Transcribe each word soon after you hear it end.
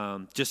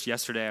Just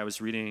yesterday, I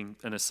was reading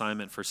an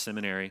assignment for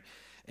seminary,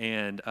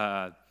 and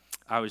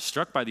I was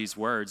struck by these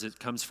words. It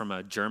comes from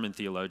a German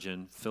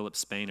theologian, Philip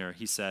Spener.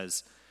 He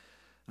says,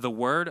 "The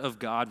word of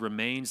God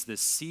remains the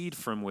seed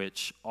from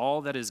which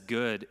all that is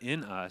good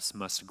in us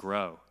must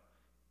grow.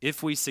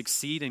 If we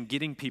succeed in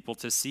getting people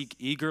to seek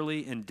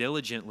eagerly and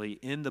diligently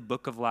in the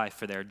book of life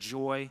for their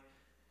joy,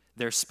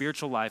 their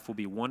spiritual life will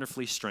be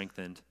wonderfully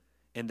strengthened,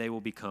 and they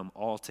will become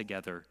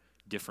altogether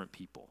different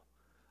people."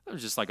 That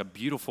was just like a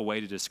beautiful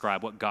way to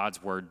describe what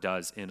God's word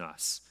does in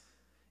us.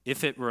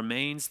 If it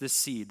remains the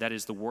seed, that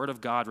is, the word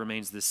of God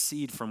remains the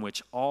seed from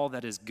which all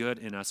that is good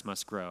in us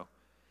must grow.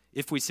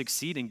 If we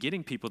succeed in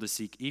getting people to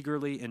seek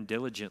eagerly and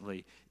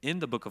diligently in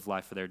the book of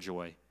life for their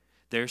joy,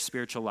 their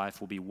spiritual life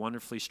will be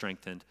wonderfully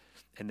strengthened,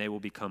 and they will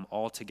become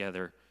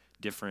altogether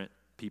different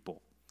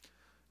people.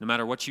 No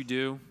matter what you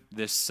do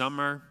this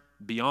summer,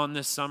 beyond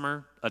this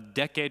summer, a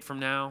decade from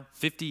now,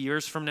 50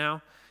 years from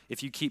now,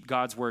 if you keep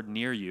God's word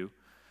near you,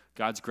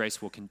 God's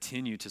grace will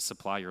continue to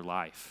supply your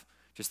life.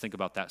 Just think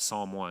about that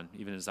Psalm 1,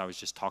 even as I was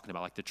just talking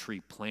about, like the tree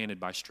planted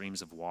by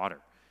streams of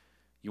water.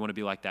 You want to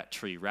be like that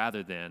tree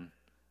rather than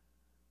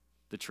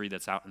the tree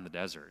that's out in the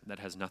desert that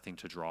has nothing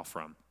to draw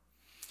from.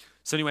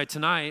 So anyway,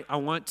 tonight I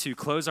want to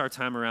close our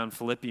time around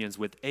Philippians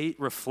with 8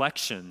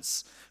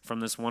 reflections from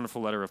this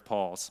wonderful letter of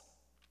Paul's.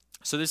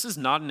 So this is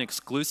not an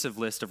exclusive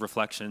list of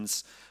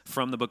reflections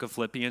from the book of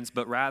Philippians,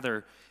 but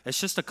rather it's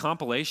just a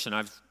compilation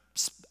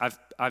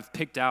I've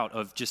picked out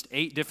of just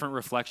 8 different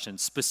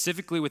reflections,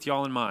 specifically with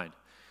y'all in mind.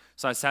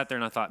 So I sat there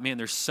and I thought, man,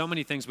 there's so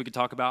many things we could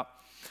talk about,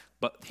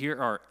 but here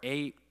are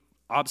 8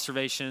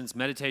 observations,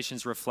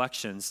 meditations,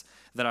 reflections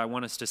that I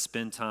want us to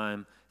spend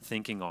time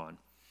thinking on.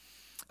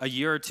 A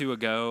year or two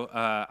ago,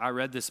 I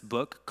read this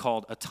book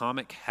called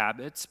Atomic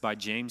Habits by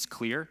James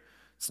Clear.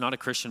 It's not a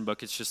Christian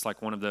book. It's just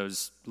like one of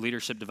those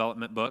leadership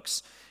development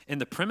books.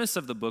 And the premise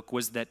of the book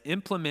was that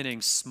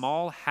implementing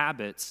small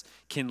habits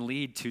can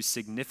lead to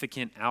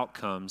significant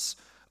outcomes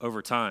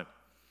over time.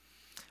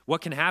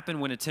 What can happen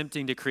when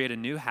attempting to create a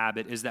new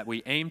habit is that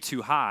we aim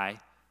too high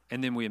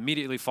and then we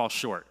immediately fall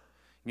short.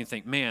 You can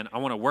think, man, I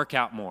want to work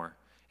out more.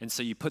 And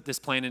so you put this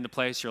plan into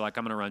place. You're like,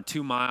 I'm going to run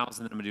 2 miles,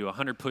 and then I'm going to do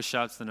 100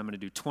 push-ups, then I'm going to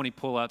do 20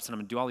 pull-ups, and I'm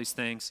going to do all these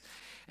things.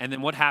 And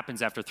then what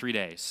happens after 3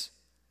 days?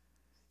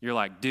 You're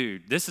like,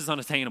 dude, this is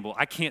unattainable.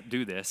 I can't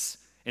do this.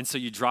 And so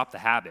you drop the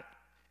habit.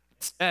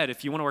 Instead,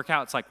 if you want to work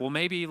out, it's like, well,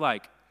 maybe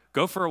like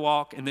go for a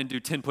walk and then do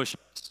 10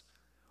 push-ups.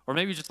 Or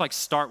maybe just like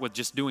start with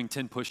just doing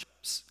 10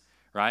 push-ups,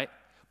 right?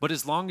 But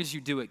as long as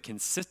you do it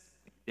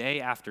consistently, day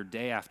after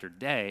day after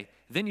day,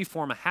 then you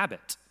form a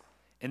habit.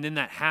 And then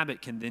that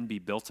habit can then be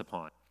built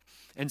upon.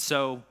 And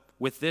so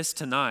with this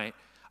tonight,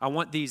 I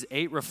want these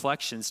 8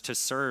 reflections to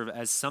serve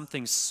as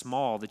something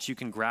small that you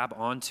can grab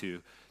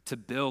onto to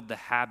build the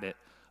habit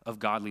of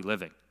godly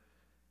living.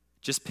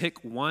 Just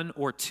pick 1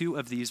 or 2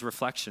 of these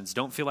reflections.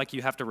 Don't feel like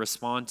you have to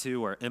respond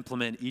to or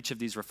implement each of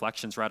these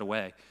reflections right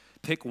away.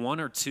 Pick 1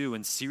 or 2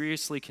 and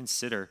seriously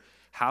consider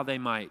how they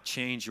might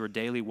change your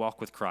daily walk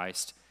with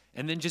Christ,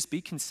 and then just be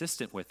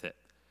consistent with it.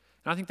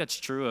 And I think that's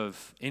true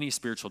of any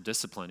spiritual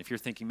discipline. If you're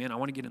thinking, man, I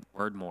want to get in the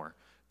Word more,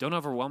 don't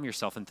overwhelm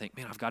yourself and think,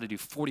 man, I've got to do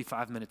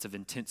 45 minutes of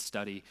intense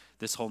study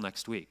this whole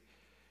next week.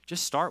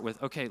 Just start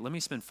with, okay, let me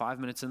spend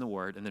 5 minutes in the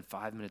Word and then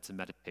 5 minutes in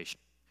meditation.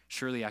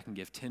 Surely I can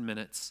give 10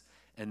 minutes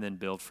and then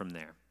build from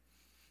there.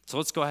 So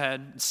let's go ahead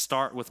and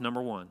start with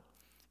number 1.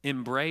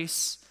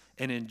 Embrace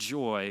and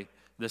enjoy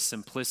the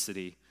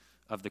simplicity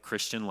of the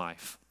Christian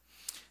life.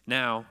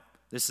 Now,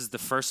 this is the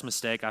first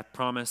mistake. I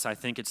promise I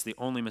think it's the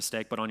only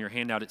mistake, but on your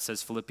handout it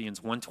says Philippians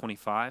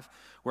 1:25.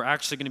 We're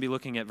actually going to be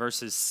looking at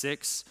verses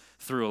 6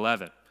 through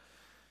 11.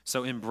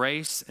 So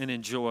embrace and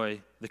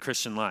enjoy the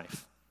Christian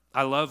life.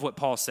 I love what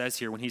Paul says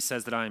here when he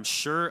says that I am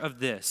sure of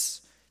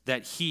this,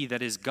 that he,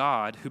 that is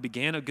God, who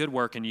began a good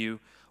work in you,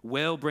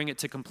 will bring it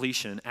to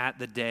completion at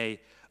the day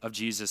of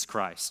Jesus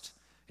Christ.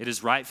 It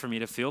is right for me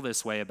to feel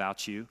this way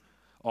about you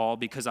all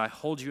because I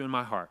hold you in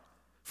my heart,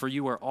 for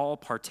you are all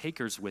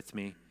partakers with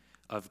me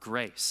of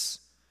grace.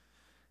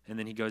 And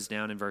then he goes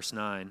down in verse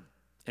 9.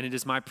 And it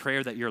is my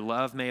prayer that your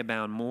love may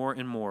abound more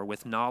and more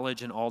with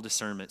knowledge and all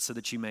discernment, so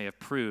that you may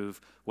approve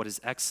what is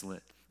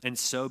excellent, and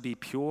so be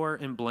pure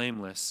and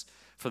blameless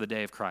for the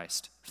day of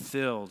Christ,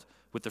 filled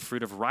with the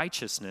fruit of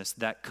righteousness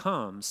that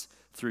comes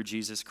through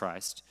Jesus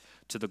Christ,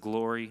 to the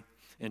glory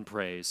and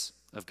praise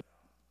of God.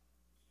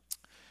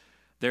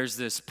 There's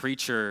this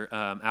preacher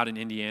out in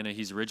Indiana.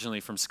 He's originally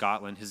from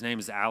Scotland. His name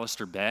is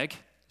Alistair Begg.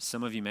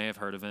 Some of you may have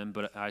heard of him,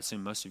 but I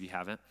assume most of you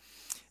haven't.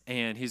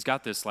 And he's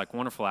got this like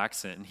wonderful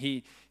accent. And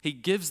he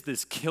gives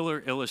this killer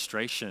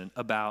illustration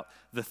about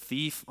the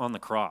thief on the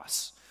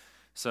cross.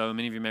 So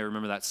many of you may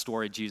remember that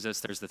story, Jesus.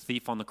 There's the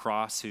thief on the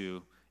cross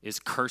who is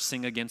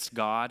cursing against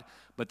God,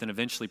 but then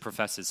eventually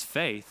professes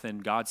faith.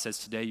 And God says,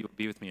 today you will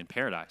be with me in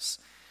paradise.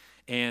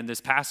 And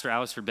this pastor,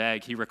 Alistair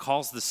Begg, he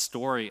recalls the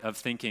story of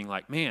thinking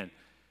like, man,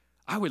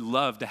 I would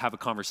love to have a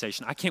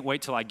conversation. I can't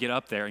wait till I get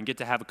up there and get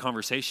to have a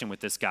conversation with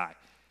this guy.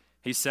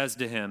 He says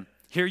to him,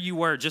 Here you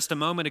were just a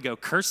moment ago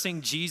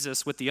cursing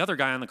Jesus with the other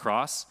guy on the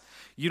cross.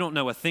 You don't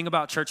know a thing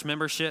about church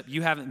membership.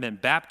 You haven't been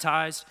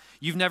baptized.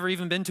 You've never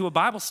even been to a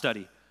Bible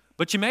study,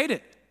 but you made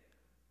it.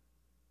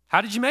 How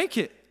did you make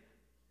it?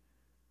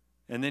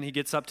 And then he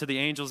gets up to the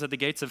angels at the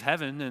gates of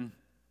heaven, and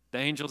the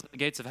angels at the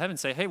gates of heaven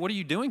say, hey, what are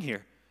you doing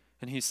here?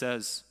 And he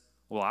says,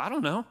 well, I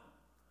don't know.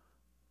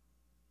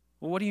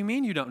 Well, what do you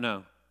mean you don't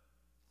know?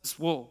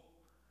 Well,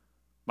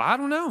 I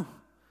don't know.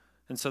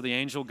 And so the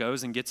angel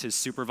goes and gets his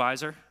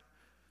supervisor.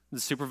 The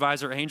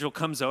supervisor angel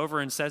comes over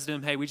and says to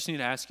him, hey, we just need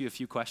to ask you a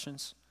few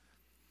questions.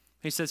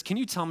 He says, can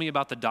you tell me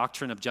about the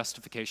doctrine of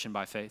justification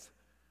by faith?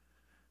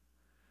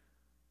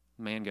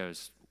 The man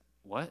goes,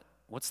 what?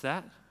 What's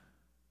that?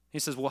 He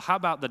says, well, how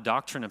about the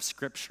doctrine of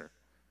Scripture?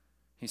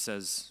 He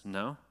says,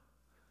 no.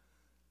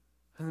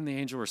 And then the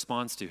angel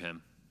responds to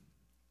him,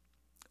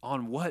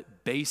 on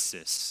what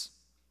basis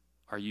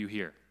are you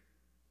here?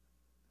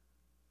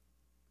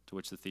 To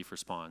which the thief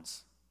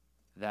responds,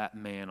 that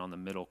man on the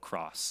middle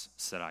cross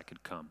said I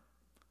could come.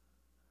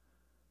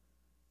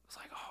 It's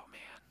like, oh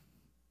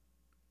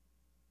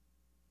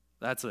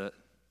man.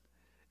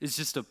 It's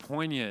just a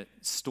poignant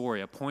story,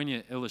 a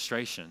poignant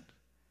illustration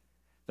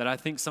that I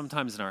think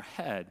sometimes in our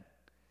head,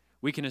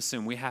 we can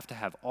assume we have to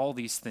have all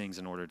these things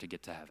in order to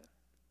get to heaven.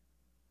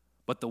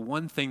 But the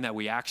one thing that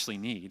we actually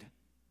need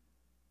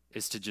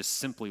is to just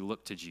simply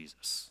look to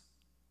Jesus.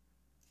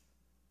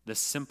 The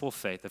simple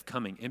faith of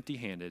coming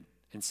empty-handed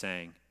and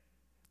saying,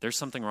 there's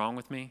something wrong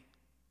with me.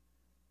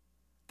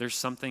 There's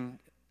something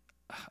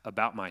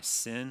about my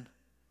sin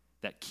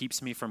that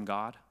keeps me from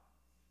God.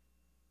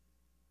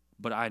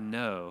 But I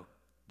know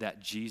that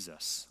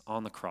Jesus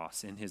on the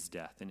cross, in his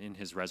death and in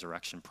his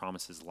resurrection,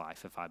 promises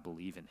life if I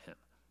believe in him.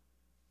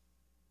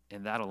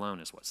 And that alone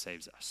is what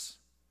saves us.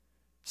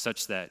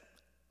 Such that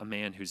a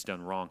man who's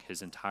done wrong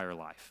his entire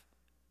life,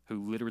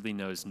 who literally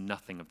knows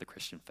nothing of the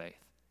Christian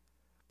faith,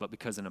 but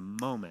because in a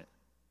moment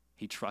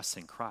he trusts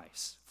in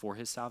Christ for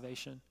his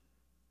salvation,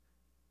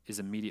 is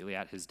immediately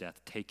at his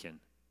death taken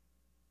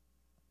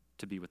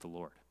to be with the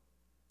Lord.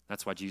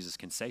 That's why Jesus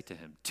can say to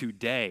him,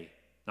 today,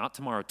 not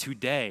tomorrow,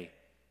 today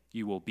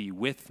you will be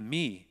with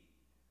me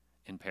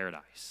in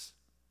paradise.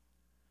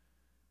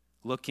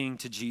 Looking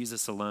to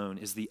Jesus alone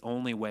is the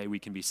only way we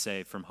can be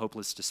saved from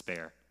hopeless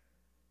despair.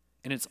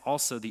 And it's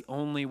also the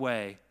only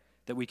way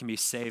that we can be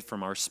saved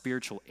from our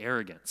spiritual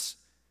arrogance,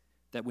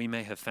 that we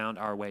may have found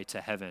our way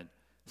to heaven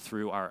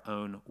through our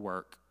own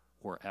work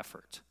or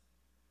effort.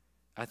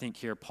 I think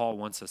here Paul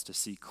wants us to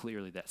see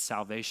clearly that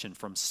salvation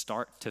from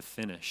start to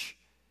finish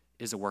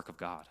is a work of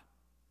God.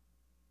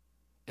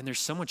 And there's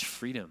so much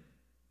freedom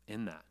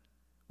in that.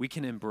 We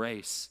can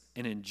embrace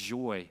and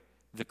enjoy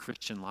the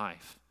Christian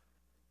life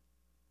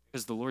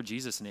because the Lord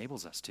Jesus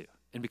enables us to,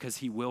 and because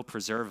he will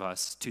preserve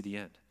us to the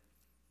end.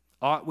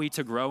 Ought we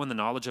to grow in the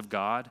knowledge of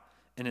God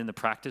and in the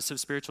practice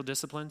of spiritual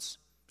disciplines?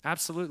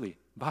 Absolutely,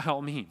 by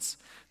all means.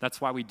 That's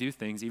why we do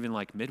things even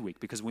like midweek,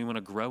 because we want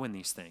to grow in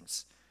these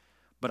things.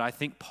 But I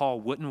think Paul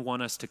wouldn't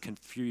want us to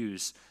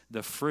confuse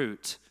the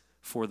fruit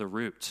for the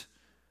root.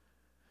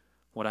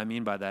 What I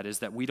mean by that is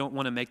that we don't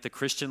want to make the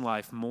Christian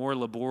life more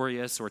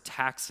laborious or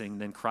taxing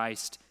than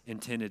Christ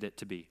intended it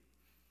to be.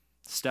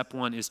 Step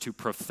one is to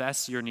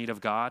profess your need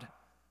of God,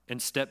 and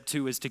step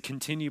two is to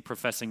continue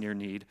professing your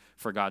need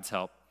for God's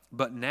help.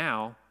 But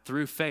now,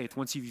 through faith,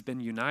 once you've been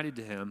united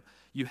to him,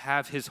 you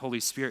have his Holy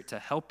Spirit to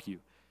help you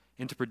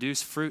and to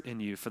produce fruit in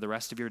you for the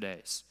rest of your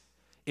days.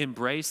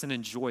 Embrace and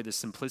enjoy the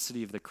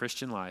simplicity of the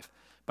Christian life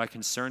by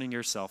concerning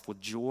yourself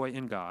with joy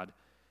in God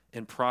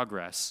and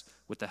progress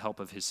with the help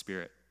of his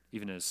Spirit,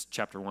 even as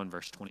chapter 1,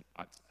 verse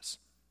 25 says.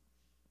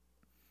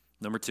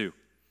 Number 2,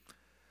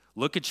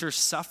 look at your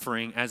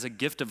suffering as a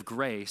gift of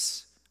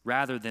grace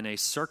rather than a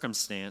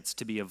circumstance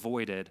to be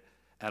avoided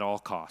at all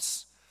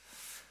costs.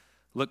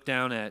 Look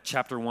down at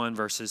chapter 1,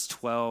 verses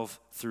 12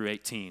 through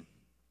 18.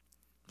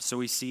 So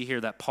we see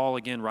here that Paul,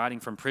 again, writing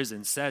from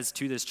prison, says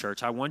to this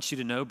church, I want you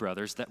to know,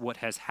 brothers, that what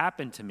has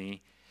happened to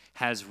me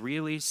has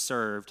really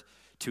served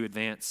to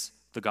advance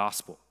the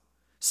gospel,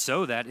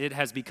 so that it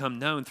has become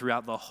known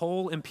throughout the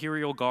whole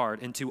imperial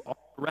guard and to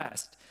all the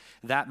rest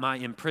that my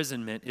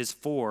imprisonment is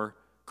for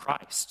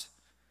Christ.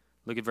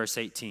 Look at verse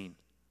 18.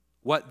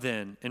 What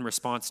then, in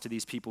response to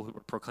these people who were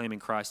proclaiming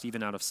Christ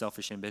even out of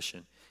selfish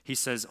ambition? He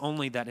says,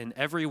 only that in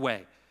every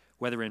way,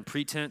 whether in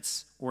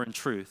pretense or in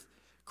truth,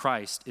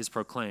 Christ is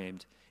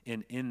proclaimed,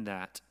 and in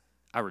that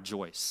I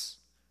rejoice.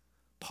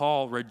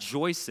 Paul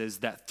rejoices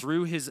that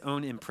through his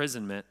own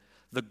imprisonment,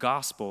 the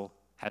gospel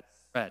has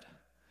spread.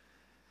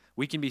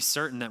 We can be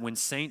certain that when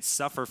saints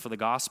suffer for the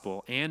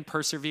gospel and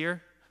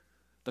persevere,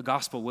 the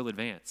gospel will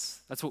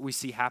advance. That's what we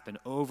see happen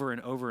over and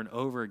over and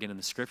over again in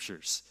the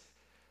scriptures.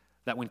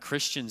 That when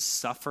Christians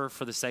suffer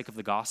for the sake of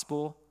the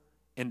gospel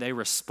and they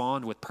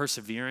respond with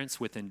perseverance,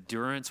 with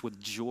endurance,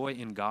 with joy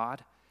in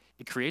God,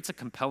 it creates a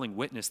compelling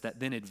witness that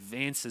then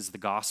advances the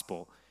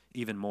gospel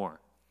even more.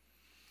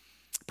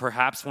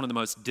 Perhaps one of the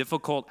most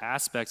difficult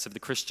aspects of the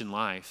Christian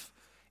life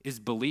is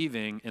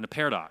believing in a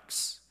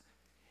paradox.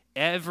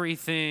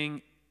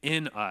 Everything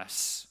in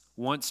us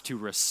wants to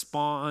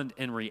respond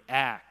and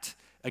react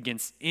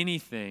against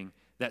anything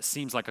that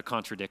seems like a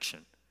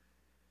contradiction.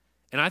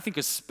 And I think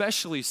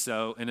especially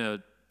so in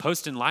a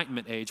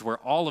post-Enlightenment age where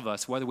all of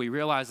us, whether we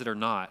realize it or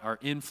not, are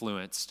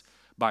influenced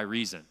by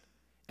reason.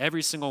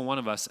 Every single one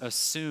of us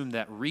assume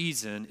that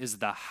reason is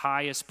the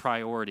highest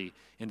priority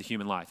in the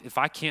human life. If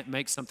I can't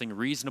make something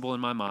reasonable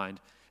in my mind,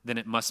 then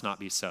it must not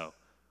be so,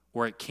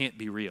 or it can't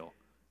be real,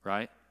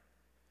 right?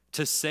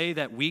 To say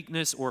that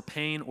weakness or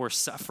pain or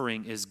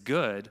suffering is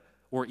good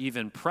or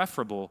even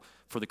preferable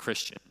for the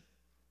Christian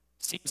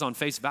seems on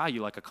face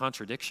value like a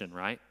contradiction,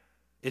 right?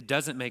 It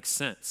doesn't make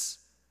sense.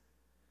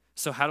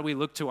 So how do we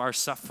look to our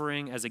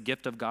suffering as a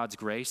gift of God's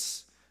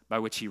grace by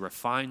which he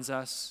refines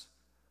us,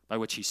 by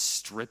which he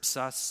strips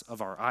us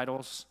of our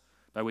idols,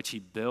 by which he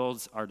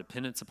builds our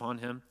dependence upon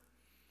him?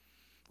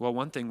 Well,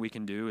 one thing we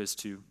can do is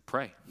to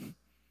pray.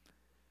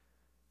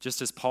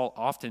 Just as Paul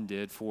often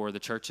did for the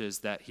churches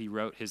that he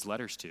wrote his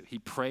letters to. He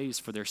prays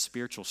for their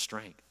spiritual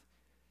strength.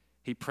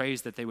 He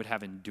prays that they would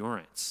have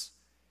endurance.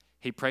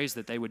 He prays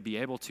that they would be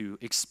able to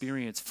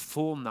experience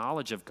full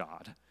knowledge of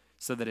God,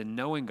 so that in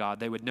knowing God,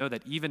 they would know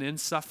that even in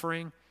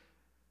suffering,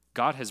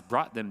 God has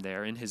brought them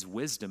there in his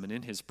wisdom and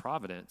in his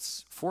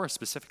providence for a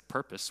specific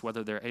purpose,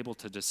 whether they're able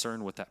to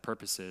discern what that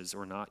purpose is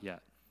or not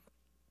yet.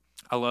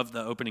 I love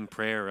the opening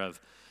prayer of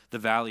the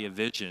Valley of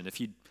Vision. If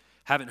you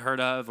haven't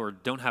heard of or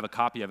don't have a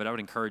copy of it, I would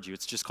encourage you.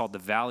 It's just called the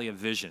Valley of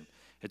Vision.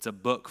 It's a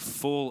book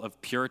full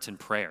of Puritan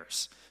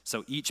prayers.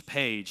 So each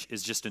page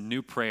is just a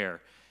new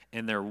prayer,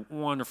 and they're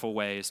wonderful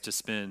ways to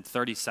spend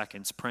 30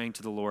 seconds praying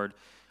to the Lord.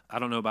 I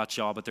don't know about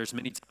y'all, but there's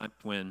many times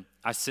when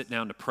I sit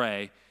down to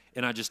pray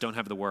and I just don't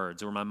have the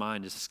words, or my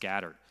mind is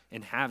scattered,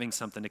 and having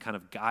something to kind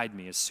of guide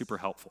me is super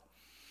helpful.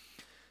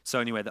 So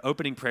anyway, the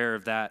opening prayer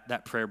of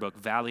that prayer book,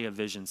 Valley of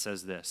Vision,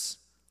 says this: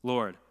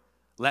 Lord,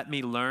 let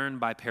me learn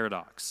by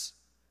paradox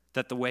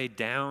that the way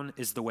down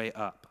is the way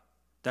up,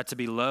 that to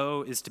be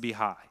low is to be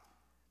high,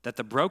 that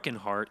the broken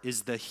heart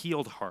is the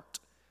healed heart,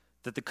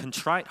 that the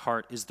contrite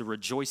heart is the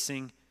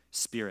rejoicing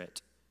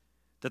spirit,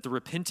 that the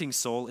repenting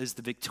soul is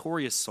the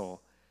victorious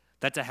soul,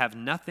 that to have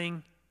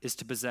nothing is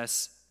to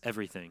possess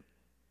everything,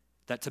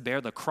 that to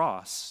bear the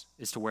cross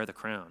is to wear the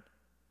crown,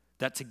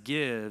 that to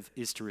give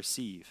is to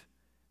receive,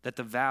 that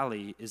the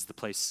valley is the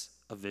place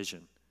of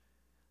vision.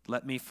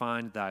 Let me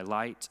find thy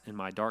light in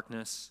my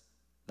darkness,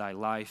 thy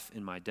life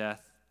in my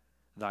death,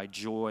 thy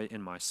joy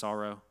in my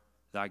sorrow,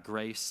 thy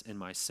grace in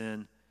my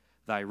sin,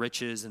 thy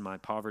riches in my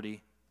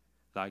poverty,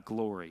 thy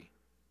glory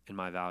in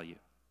my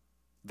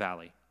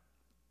valley.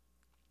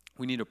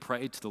 We need to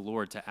pray to the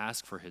Lord to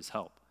ask for his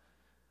help.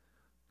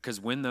 Because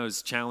when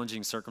those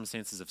challenging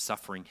circumstances of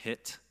suffering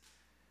hit,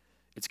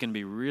 it's going to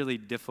be really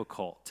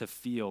difficult to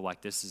feel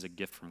like this is a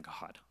gift from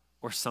God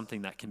or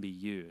something that can be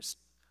used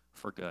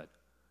for good.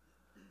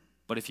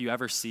 But if you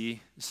ever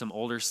see some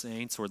older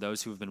saints or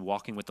those who have been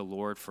walking with the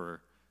Lord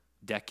for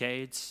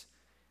decades,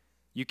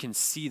 you can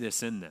see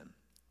this in them.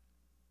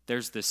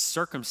 There's this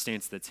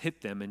circumstance that's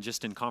hit them, and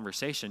just in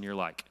conversation, you're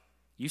like,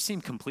 you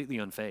seem completely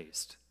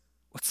unfazed.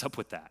 What's up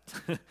with that?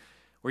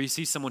 Or you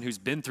see someone who's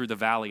been through the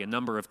valley a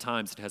number of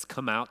times and has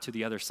come out to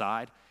the other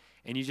side,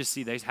 and you just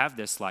see they have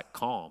this like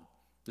calm,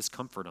 this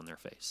comfort on their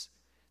face,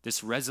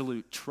 this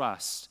resolute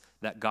trust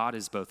that God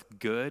is both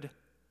good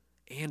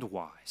and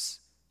wise,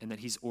 and that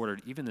he's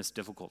ordered even this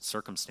difficult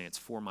circumstance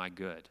for my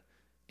good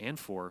and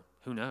for,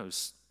 who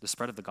knows, the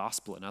spread of the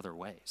gospel in other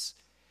ways.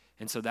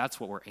 And so that's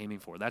what we're aiming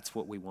for. That's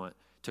what we want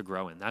to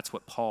grow in. That's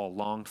what Paul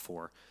longed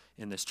for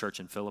in this church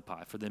in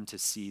Philippi, for them to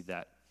see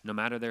that no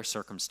matter their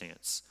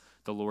circumstance,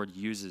 the Lord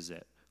uses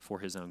it for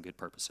his own good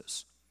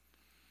purposes.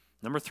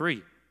 Number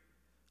 3,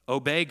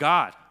 obey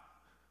God.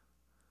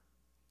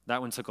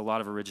 That one took a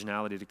lot of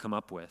originality to come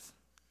up with.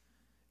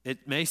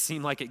 It may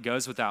seem like it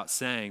goes without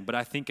saying, but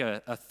I think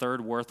a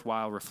third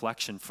worthwhile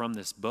reflection from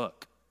this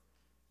book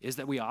is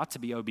that we ought to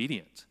be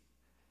obedient.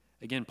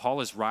 Again,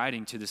 Paul is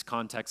writing to this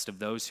context of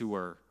those who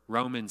were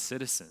Roman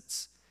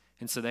citizens.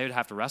 And so they would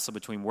have to wrestle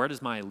between, where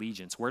does my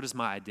allegiance, where does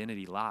my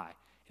identity lie?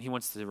 And he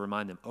wants to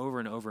remind them over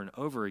and over and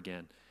over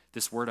again,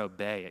 this word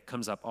obey. It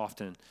comes up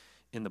often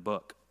in the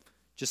book.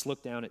 Just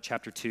look down at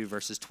chapter 2,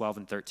 verses 12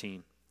 and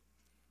 13.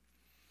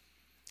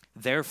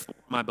 Therefore,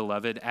 my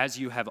beloved, as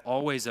you have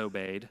always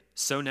obeyed,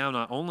 so now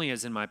not only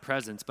as in my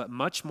presence, but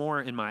much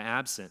more in my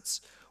absence,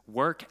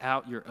 work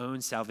out your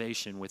own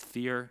salvation with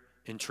fear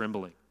and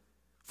trembling.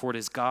 For it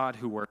is God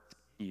who works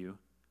in you,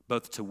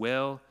 both to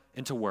will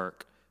and to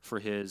work for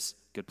his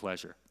good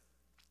pleasure.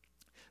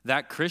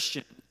 That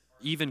Christian,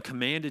 even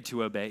commanded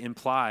to obey,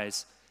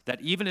 implies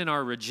that even in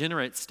our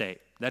regenerate state,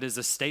 that is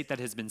a state that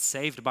has been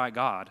saved by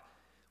God,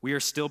 we are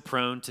still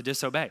prone to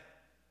disobey.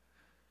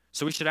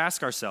 So we should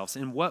ask ourselves,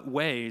 in what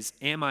ways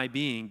am I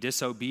being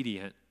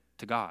disobedient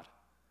to God?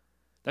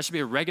 That should be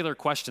a regular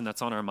question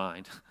that's on our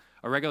mind,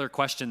 a regular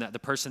question that the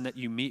person that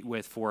you meet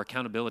with for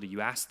accountability, you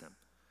ask them.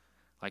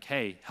 Like,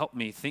 hey, help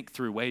me think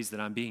through ways that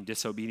I'm being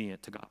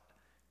disobedient to God.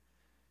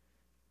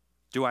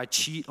 Do I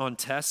cheat on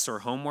tests or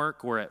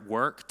homework or at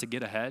work to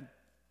get ahead?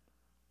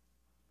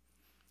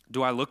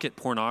 Do I look at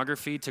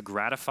pornography to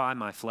gratify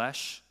my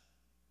flesh?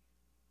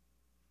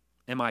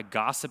 Am I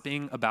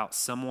gossiping about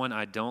someone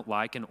I don't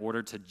like in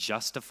order to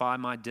justify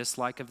my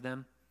dislike of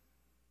them?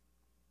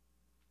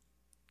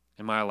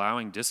 Am I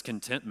allowing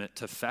discontentment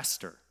to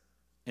fester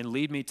and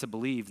lead me to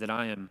believe that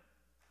I am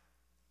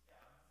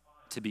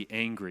to be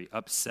angry,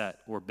 upset,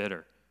 or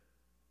bitter?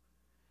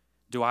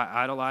 Do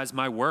I idolize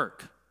my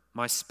work,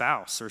 my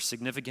spouse or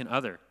significant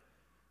other,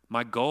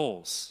 my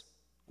goals,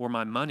 or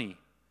my money,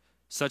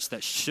 such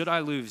that should I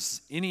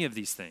lose any of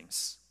these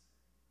things,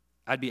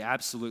 I'd be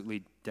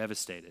absolutely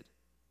devastated?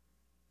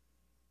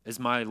 Is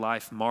my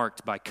life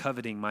marked by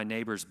coveting my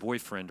neighbor's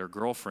boyfriend or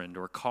girlfriend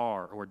or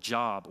car or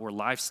job or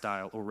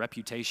lifestyle or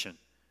reputation?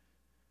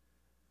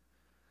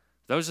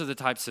 Those are the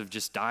types of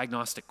just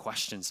diagnostic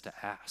questions to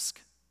ask.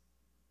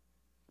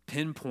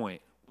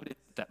 Pinpoint what is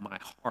it that my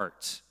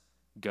heart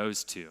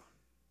goes to.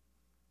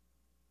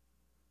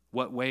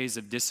 What ways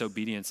of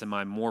disobedience am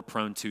I more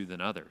prone to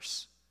than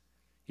others?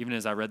 Even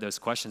as I read those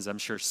questions, I'm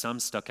sure some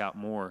stuck out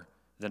more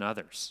than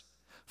others.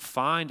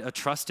 Find a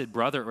trusted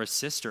brother or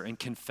sister and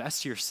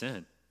confess your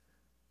sin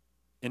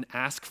and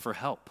ask for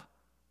help.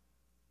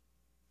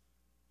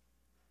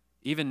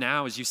 Even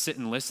now, as you sit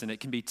and listen, it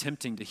can be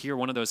tempting to hear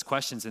one of those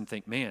questions and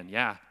think, man,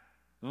 yeah,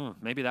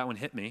 maybe that one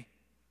hit me,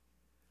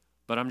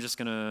 but I'm just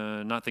going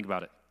to not think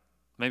about it.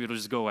 Maybe it'll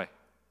just go away.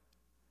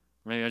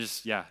 Maybe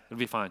it'll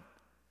be fine.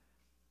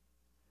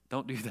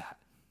 Don't do that.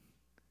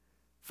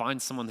 Find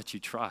someone that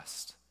you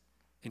trust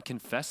and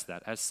confess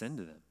that as sin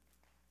to them.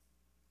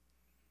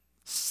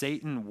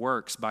 Satan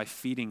works by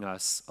feeding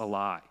us a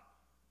lie.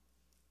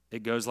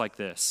 It goes like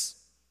this.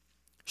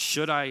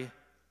 Should I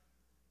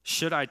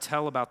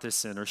tell about this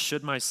sin, or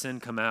should my sin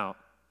come out,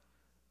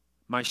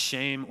 my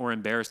shame or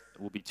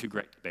embarrassment will be too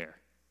great to bear.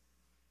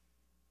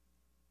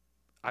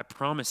 I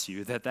promise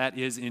you that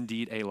is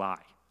indeed a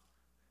lie.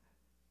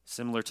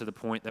 Similar to the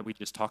point that we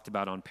just talked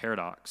about on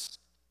paradox.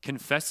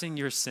 Confessing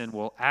your sin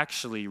will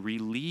actually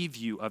relieve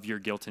you of your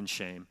guilt and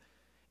shame,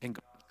 and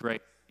God's grace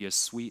will be as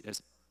sweet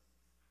as.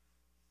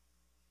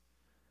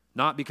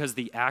 Not because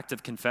the act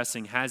of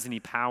confessing has any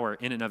power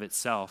in and of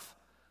itself,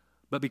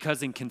 but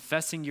because in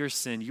confessing your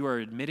sin, you are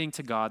admitting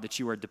to God that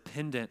you are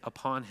dependent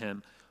upon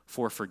Him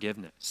for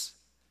forgiveness.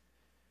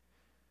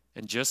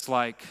 And just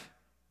like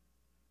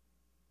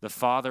the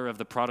father of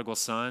the prodigal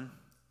son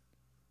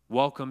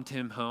welcomed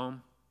him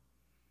home,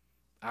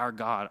 our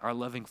God, our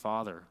loving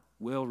Father,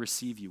 will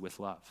receive you with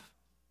love.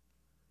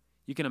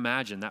 You can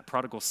imagine that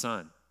prodigal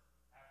son,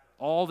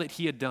 all that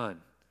he had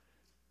done,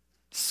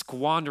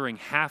 squandering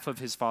half of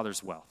his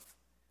father's wealth,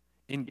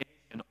 engaged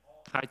in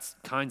all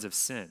kinds of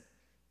sin.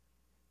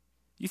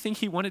 You think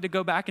he wanted to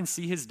go back and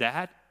see his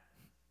dad?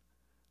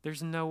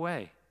 There's no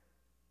way.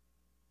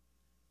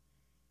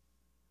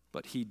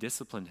 But he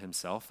disciplined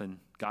himself and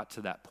got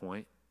to that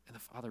point, and the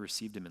Father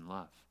received him in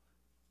love.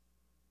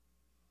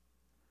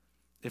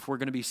 If we're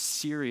going to be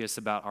serious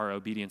about our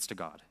obedience to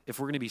God, if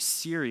we're going to be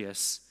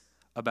serious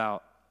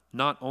about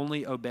not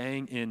only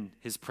obeying in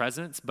His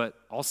presence, but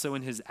also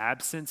in His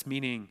absence,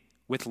 meaning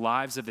with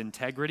lives of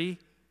integrity,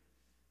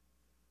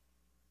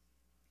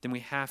 then we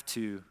have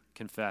to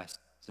confess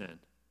sin.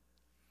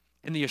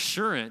 And the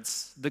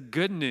assurance, the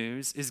good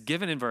news, is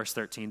given in verse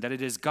 13, that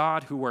it is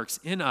God who works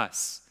in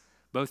us,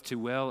 both to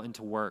will and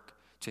to work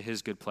to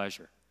His good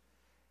pleasure.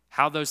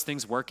 How those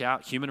things work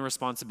out, human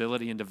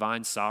responsibility and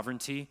divine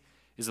sovereignty,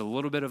 is a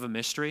little bit of a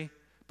mystery,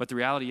 but the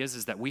reality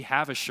is that we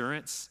have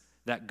assurance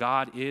that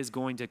God is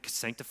going to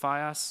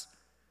sanctify us,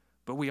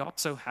 but we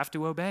also have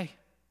to obey.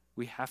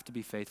 We have to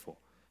be faithful,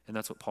 and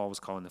that's what Paul was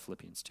calling the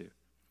Philippians to.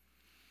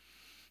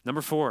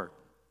 Number 4,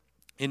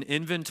 an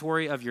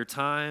inventory of your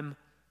time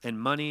and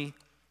money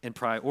and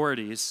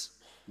priorities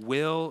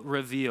will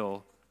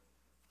reveal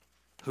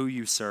who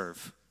you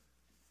serve.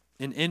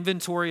 An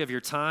inventory of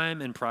your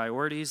time and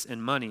priorities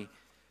and money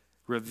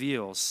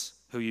reveals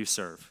who you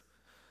serve.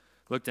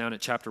 Look down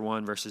at chapter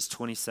 1, verses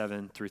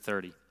 27 through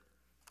 30.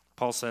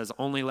 Paul says,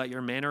 "Only let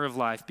your manner of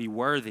life be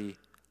worthy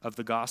of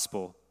the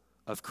gospel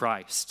of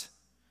Christ,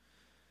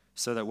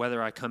 so that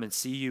whether I come and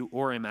see you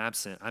or am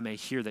absent, I may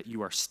hear that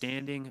you are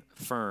standing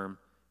firm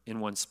in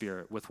one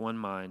spirit, with one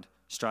mind,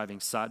 striving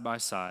side by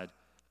side,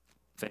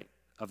 faith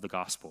of the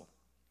gospel."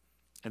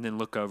 And then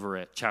look over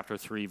at chapter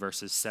 3,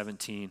 verses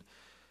 17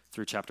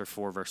 through chapter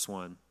 4, verse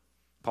 1.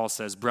 Paul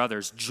says,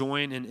 "Brothers,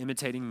 join in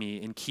imitating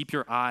me and keep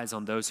your eyes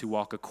on those who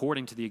walk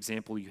according to the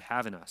example you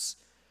have in us.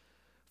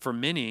 For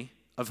many,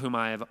 of whom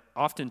I have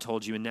often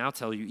told you and now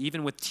tell you,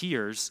 even with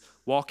tears,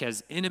 walk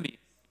as enemies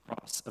of the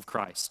cross of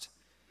Christ.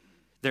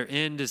 Their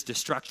end is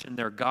destruction,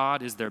 their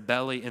God is their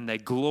belly, and they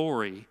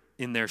glory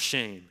in their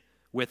shame,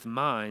 with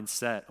minds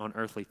set on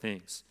earthly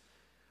things.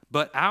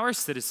 But our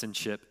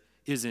citizenship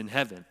is in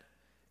heaven,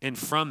 and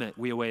from it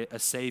we await a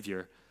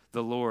Savior,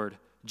 the Lord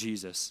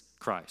Jesus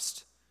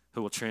Christ,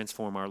 who will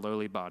transform our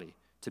lowly body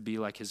to be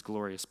like His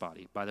glorious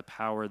body by the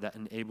power that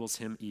enables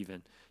Him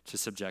even to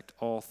subject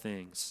all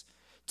things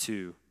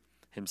to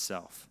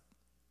Himself."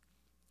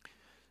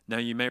 Now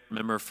you may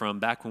remember from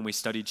back when we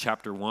studied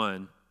chapter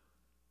 1,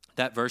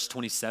 that verse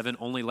 27,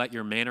 "Only let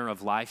your manner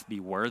of life be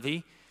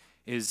worthy,"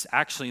 is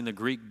actually in the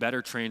Greek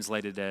better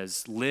translated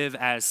as live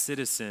as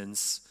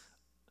citizens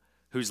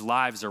whose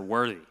lives are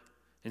worthy.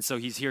 And so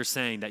he's here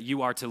saying that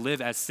you are to live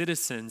as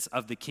citizens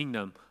of the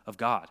kingdom of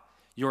God.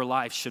 Your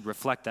life should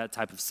reflect that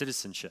type of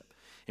citizenship.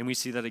 And we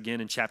see that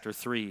again in chapter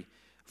 3,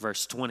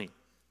 verse 20.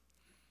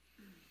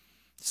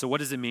 So what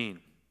does it mean?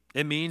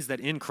 It means that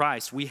in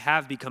Christ, we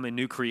have become a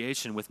new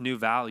creation with new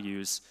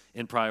values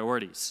and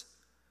priorities.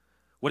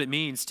 What it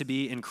means to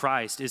be in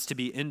Christ is to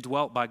be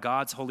indwelt by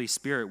God's Holy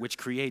Spirit, which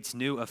creates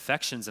new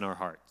affections in our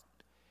heart.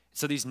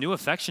 So these new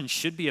affections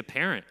should be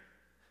apparent.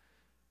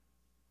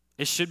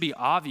 It should be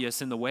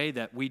obvious in the way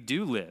that we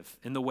do live,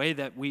 in the way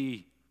that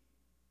we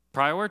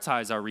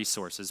prioritize our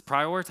resources,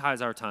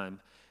 prioritize our time,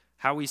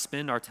 how we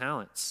spend our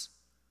talents.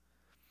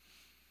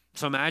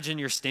 So imagine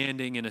you're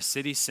standing in a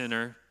city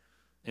center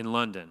in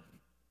London.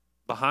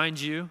 Behind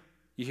you,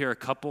 you hear a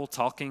couple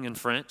talking in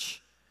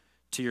French.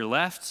 To your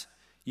left,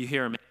 you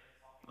hear a man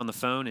on the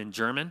phone in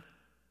German.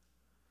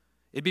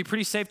 It'd be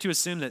pretty safe to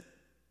assume that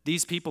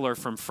these people are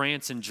from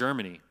France and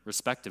Germany,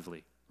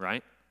 respectively,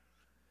 right?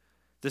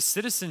 The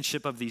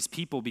citizenship of these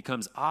people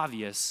becomes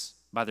obvious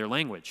by their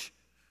language.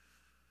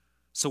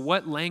 So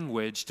what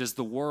language does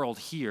the world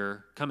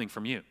hear coming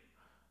from you?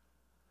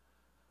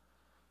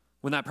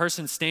 When that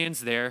person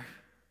stands there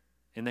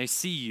and they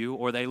see you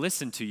or they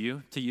listen to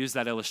you, to use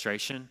that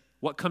illustration,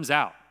 what comes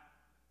out?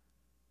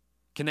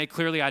 Can they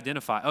clearly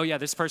identify, oh yeah,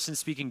 this person's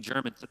speaking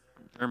German,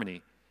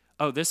 Germany.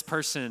 Oh, this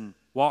person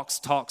walks,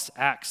 talks,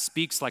 acts,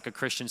 speaks like a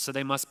Christian, so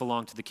they must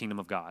belong to the kingdom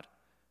of God.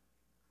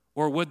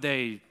 Or would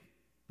they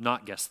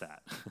not guess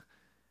that?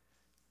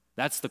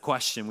 That's the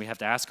question we have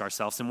to ask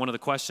ourselves, and one of the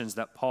questions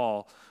that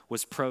Paul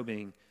was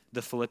probing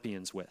the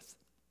Philippians with.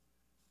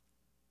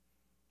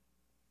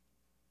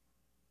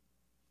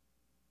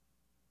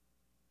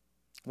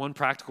 One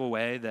practical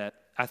way that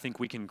I think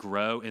we can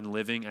grow in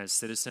living as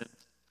citizens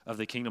of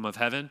the kingdom of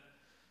heaven,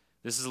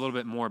 this is a little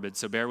bit morbid,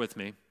 so bear with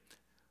me,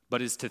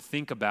 but is to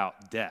think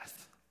about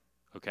death,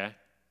 okay?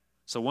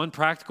 So one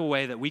practical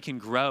way that we can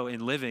grow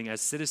in living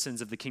as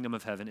citizens of the kingdom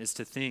of heaven is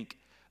to think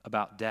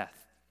about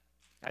death.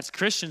 As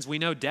Christians, we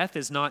know death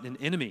is not an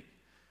enemy.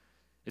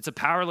 It's a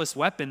powerless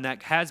weapon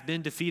that has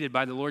been defeated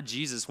by the Lord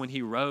Jesus when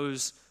he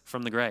rose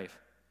from the grave.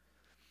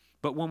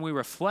 But when we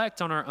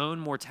reflect on our own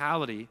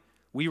mortality,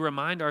 we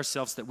remind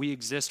ourselves that we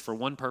exist for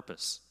one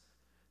purpose: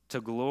 to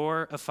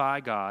glorify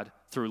God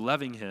through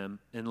loving him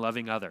and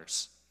loving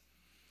others.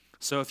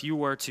 So if you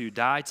were to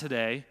die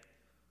today,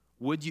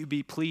 would you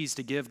be pleased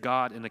to give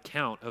God an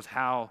account of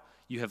how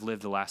you have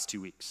lived the last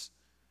 2 weeks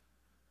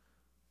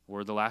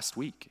or the last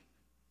week?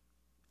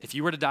 If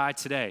you were to die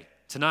today,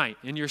 tonight,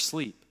 in your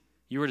sleep,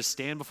 you were to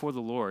stand before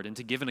the Lord and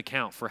to give an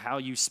account for how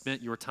you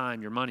spent your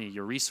time, your money,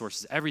 your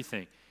resources,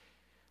 everything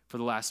for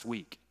the last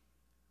week,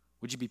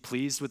 would you be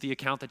pleased with the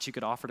account that you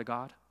could offer to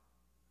God?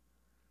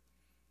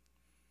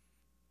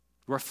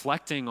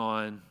 Reflecting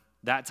on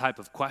that type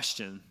of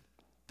question,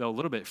 though a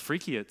little bit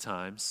freaky at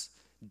times,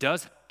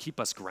 does keep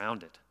us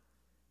grounded.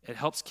 It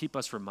helps keep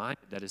us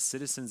reminded that as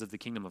citizens of the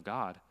kingdom of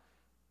God,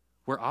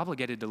 we're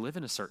obligated to live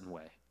in a certain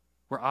way.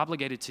 We're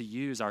obligated to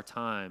use our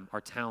time,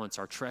 our talents,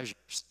 our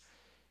treasures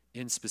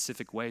in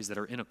specific ways that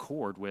are in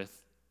accord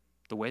with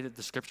the way that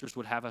the scriptures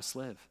would have us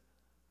live.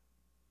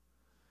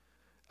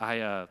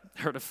 I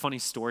heard a funny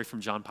story from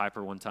John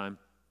Piper one time.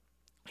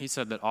 He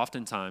said that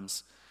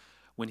oftentimes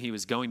when he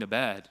was going to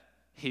bed,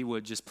 he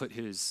would just put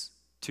his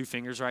 2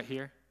 fingers right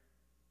here,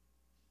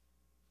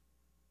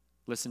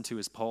 listen to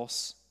his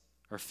pulse,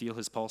 or feel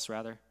his pulse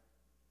rather,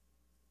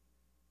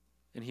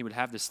 and he would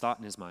have this thought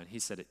in his mind. He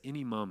said at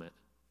any moment,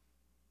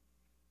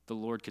 the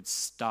Lord could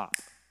stop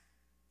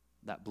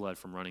that blood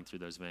from running through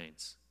those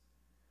veins.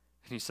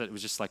 And he said it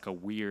was just like a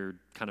weird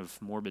kind of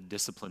morbid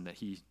discipline that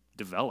he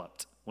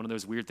developed. One of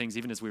those weird things,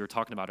 even as we were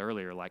talking about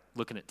earlier, like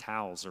looking at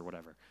towels or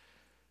whatever,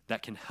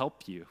 that can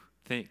help you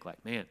think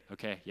like, man,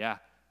 okay, yeah,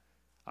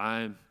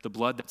 the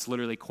blood that's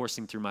literally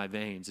coursing through my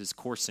veins is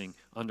coursing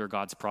under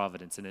God's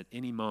providence, and at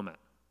any moment,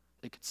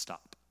 it could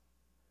stop.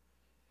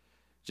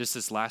 Just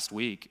this last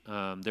week,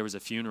 there was a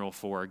funeral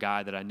for a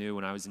guy that I knew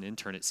when I was an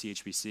intern at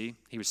CHBC.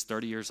 He was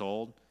 30 years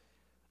old,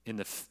 in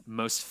the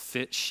most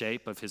fit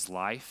shape of his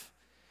life.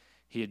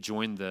 He had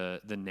joined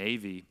the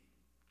Navy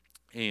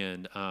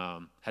and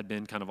had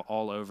been kind of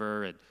all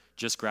over, had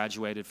just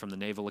graduated from the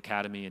Naval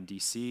Academy in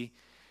D.C.,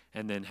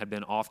 and then had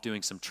been off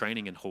doing some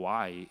training in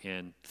Hawaii,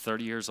 and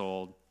 30 years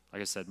old,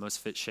 like I said, most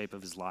fit shape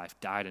of his life,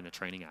 died in a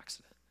training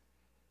accident.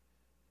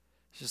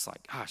 It's just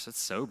like, gosh, that's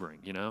sobering,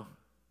 you know?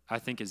 I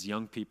think as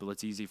young people,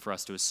 it's easy for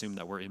us to assume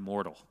that we're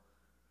immortal.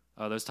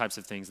 Those types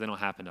of things, they don't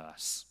happen to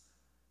us.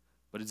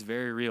 But it's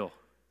very real.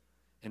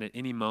 And at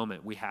any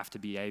moment, we have to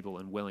be able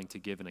and willing to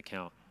give an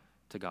account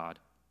to God.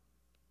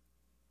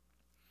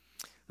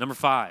 Number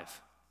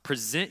 5,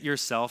 present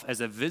yourself as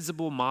a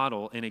visible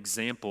model and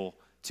example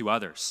to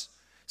others.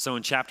 So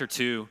in chapter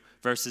 2,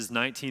 verses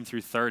 19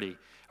 through 30, I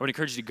would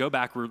encourage you to go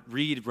back,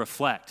 read,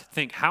 reflect.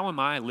 Think, how am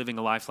I living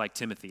a life like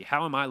Timothy?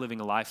 How am I living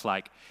a life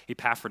like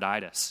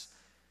Epaphroditus?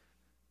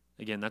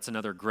 Again, that's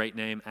another great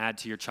name. Add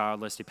to your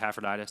child list,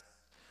 Epaphroditus.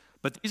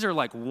 But these are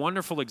like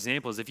wonderful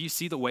examples. If you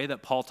see the way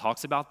that Paul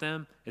talks about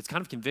them, it's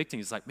kind of convicting.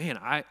 It's like, man,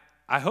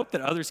 I hope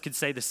that others could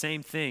say the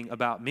same thing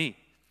about me.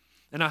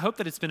 And I hope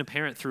that it's been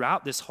apparent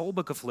throughout this whole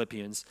book of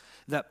Philippians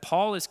that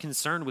Paul is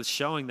concerned with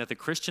showing that the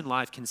Christian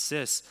life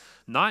consists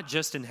not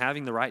just in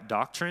having the right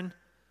doctrine,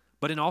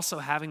 but in also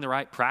having the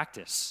right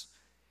practice.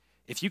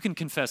 If you can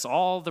confess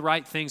all the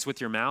right things with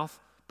your mouth,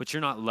 but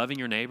you're not loving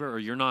your neighbor or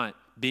you're not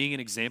being an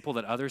example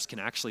that others can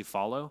actually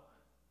follow,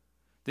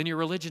 then your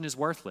religion is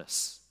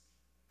worthless,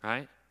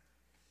 right?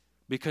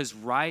 Because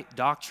right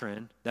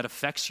doctrine that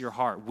affects your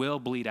heart will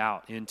bleed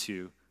out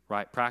into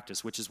right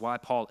practice, which is why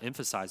Paul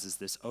emphasizes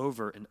this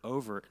over and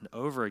over and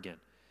over again.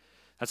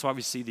 That's why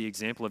we see the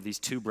example of these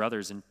two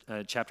brothers in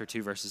chapter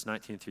 2, verses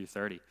 19 through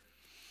 30.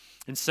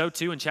 And so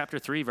too in chapter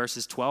 3,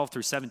 verses 12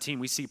 through 17,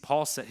 we see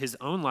Paul set his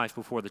own life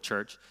before the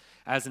church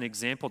as an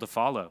example to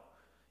follow,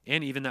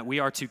 and even that we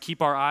are to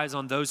keep our eyes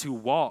on those who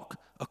walk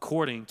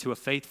according to a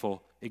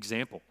faithful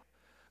example.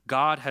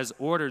 God has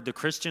ordered the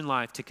Christian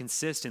life to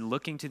consist in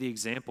looking to the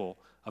example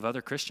of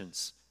other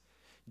Christians.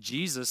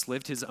 Jesus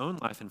lived his own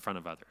life in front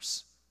of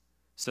others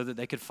so that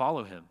they could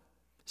follow him,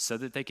 so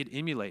that they could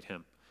emulate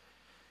him.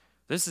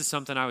 This is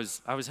something I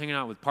was hanging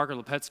out with Parker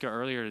Lepetska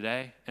earlier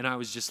today, and I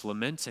was just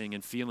lamenting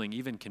and feeling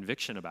even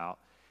conviction about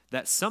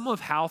that some of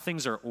how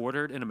things are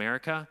ordered in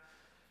America,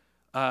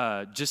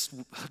 just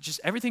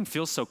everything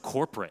feels so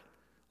corporate.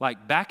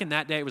 Like back in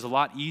that day, it was a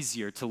lot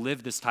easier to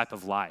live this type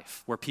of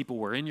life where people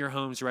were in your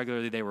homes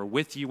regularly. They were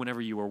with you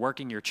whenever you were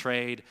working your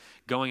trade,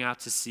 going out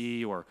to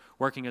sea, or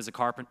working as a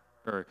carpenter,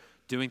 or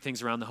doing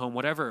things around the home,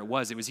 whatever it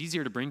was. It was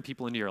easier to bring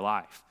people into your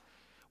life.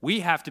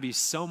 We have to be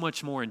so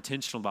much more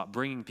intentional about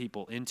bringing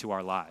people into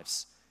our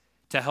lives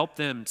to help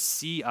them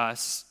see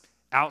us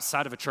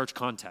outside of a church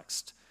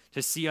context,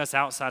 to see us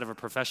outside of a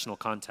professional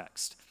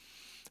context.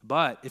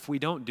 But if we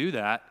don't do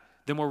that,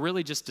 then we're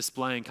really just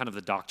displaying kind of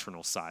the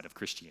doctrinal side of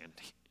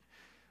Christianity.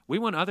 We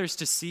want others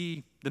to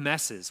see the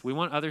messes. We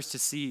want others to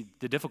see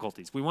the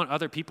difficulties. We want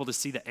other people to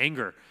see the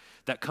anger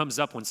that comes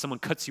up when someone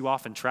cuts you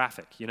off in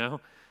traffic, you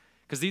know?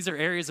 Because these are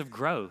areas of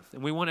growth,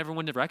 and we want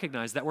everyone to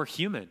recognize that we're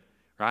human,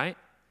 right?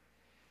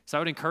 So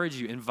I would encourage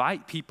you,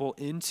 invite people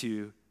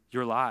into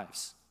your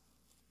lives.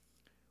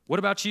 What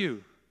about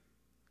you?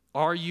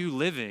 Are you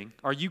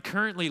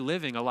currently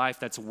living a life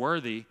that's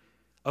worthy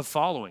of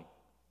following?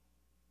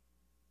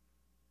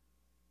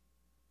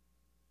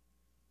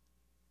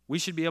 We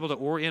should be able to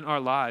orient our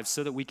lives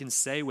so that we can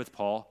say with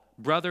Paul,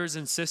 brothers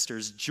and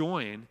sisters,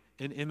 join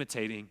in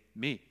imitating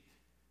me.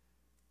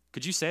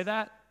 Could you say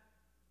that?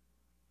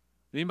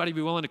 Anybody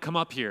be willing to come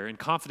up here and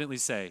confidently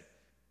say,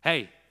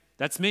 hey,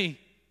 that's me.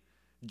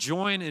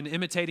 Join in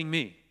imitating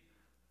me.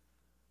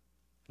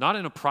 Not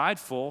in a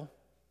prideful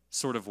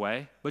sort of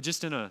way, but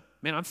just in a,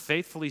 man, I'm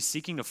faithfully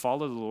seeking to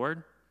follow the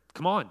Lord.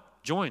 Come on,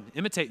 join,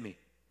 imitate me.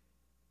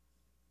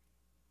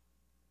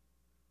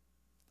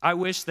 I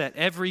wish that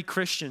every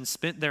Christian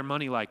spent their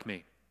money like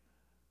me.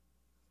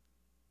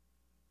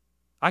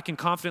 I can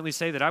confidently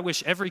say that I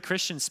wish every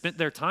Christian spent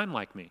their time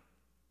like me.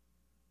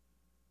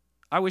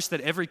 I wish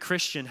that every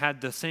Christian had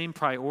the same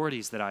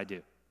priorities that I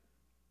do.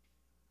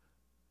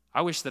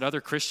 I wish that other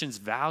Christians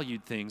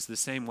valued things the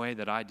same way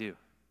that I do.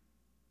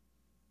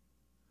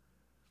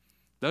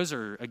 Those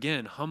are,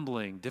 again,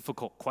 humbling,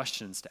 difficult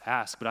questions to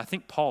ask, but I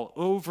think Paul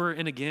over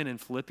and again in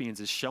Philippians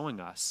is showing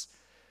us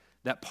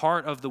that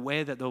part of the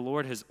way that the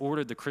Lord has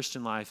ordered the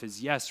Christian life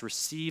is, yes,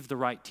 receive the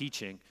right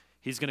teaching.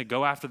 He's going to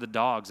go after the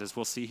dogs, as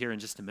we'll see here in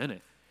just a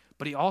minute,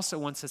 but he also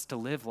wants us to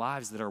live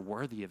lives that are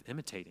worthy of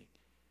imitating,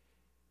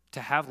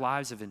 to have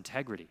lives of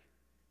integrity,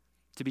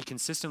 to be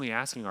consistently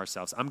asking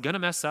ourselves, I'm going to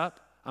mess up,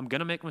 I'm going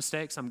to make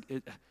mistakes,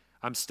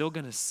 I'm still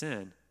going to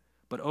sin,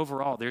 but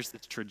overall there's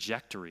this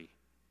trajectory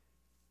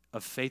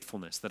of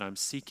faithfulness that I'm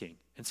seeking,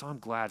 and so I'm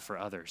glad for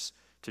others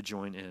to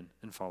join in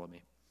and follow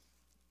me.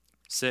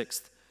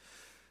 Sixth,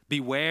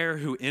 beware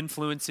who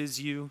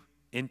influences you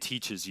and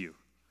teaches you.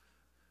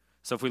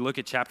 So if we look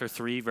at chapter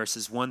 3,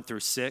 verses 1 through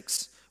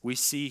 6, we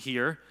see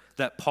here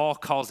that Paul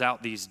calls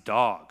out these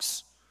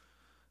dogs.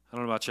 I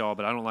don't know about y'all,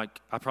 but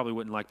I probably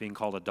wouldn't like being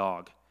called a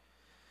dog.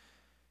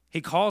 He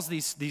calls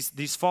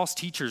these false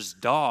teachers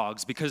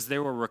dogs because they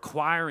were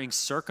requiring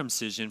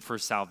circumcision for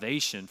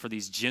salvation for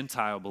these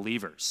Gentile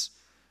believers.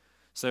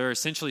 So they're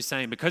essentially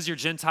saying, because you're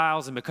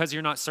Gentiles and because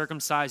you're not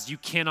circumcised, you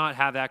cannot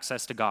have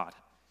access to God.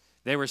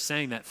 They were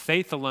saying that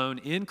faith alone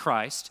in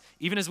Christ,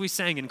 even as we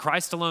sang, in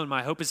Christ alone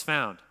my hope is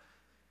found.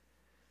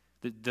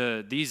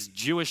 These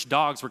Jewish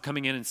dogs were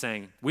coming in and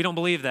saying, we don't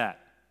believe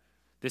that.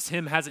 This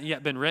hymn hasn't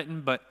yet been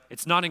written, but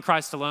it's not in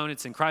Christ alone.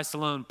 It's in Christ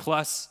alone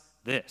plus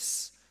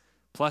this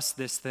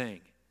thing,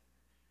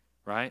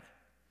 right?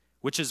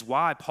 Which is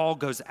why Paul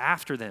goes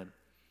after them.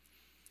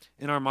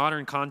 In our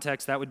modern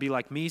context, that would be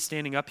like me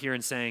standing up here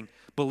and saying,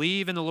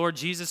 believe in the Lord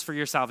Jesus for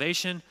your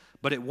salvation,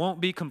 but it won't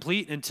be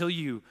complete until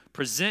you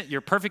present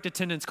your perfect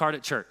attendance card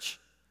at church.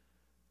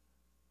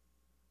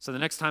 So the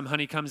next time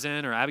Honey comes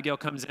in or Abigail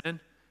comes in,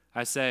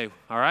 I say,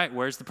 all right,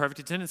 where's the perfect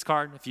attendance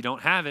card? If you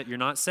don't have it, you're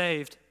not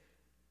saved.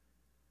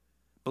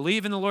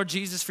 Believe in the Lord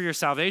Jesus for your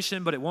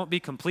salvation, but it won't be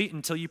complete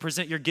until you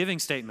present your giving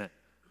statement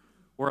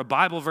or a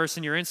Bible verse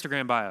in your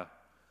Instagram bio.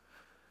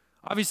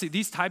 Obviously,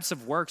 these types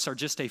of works are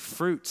just a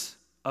fruit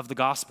of the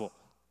gospel,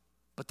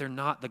 but they're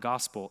not the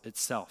gospel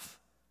itself.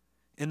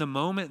 In the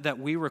moment that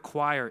we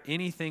require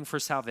anything for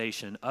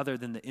salvation other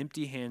than the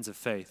empty hands of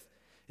faith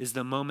is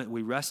the moment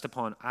we rest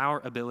upon our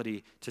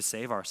ability to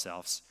save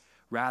ourselves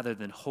rather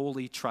than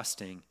wholly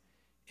trusting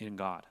in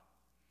God.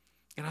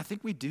 And I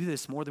think we do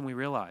this more than we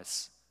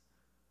realize.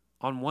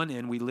 On one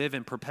end, we live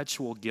in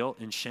perpetual guilt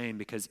and shame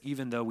because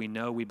even though we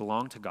know we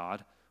belong to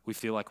God, we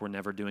feel like we're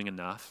never doing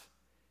enough.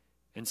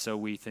 And so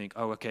we think,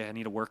 oh, okay, I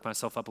need to work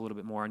myself up a little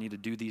bit more. I need to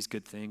do these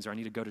good things, or I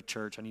need to go to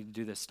church. I need to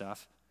do this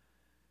stuff.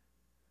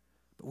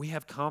 But we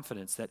have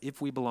confidence that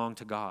if we belong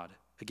to God,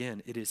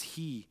 again, it is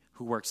He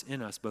who works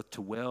in us both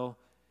to will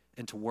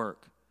and to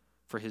work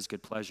for His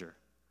good pleasure.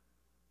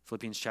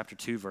 Philippians chapter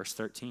 2, verse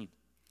 13.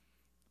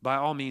 By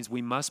all means,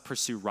 we must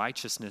pursue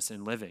righteousness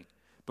in living,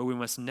 but we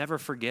must never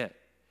forget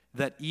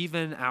that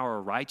even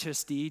our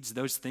righteous deeds,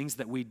 those things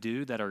that we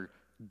do that are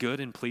good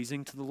and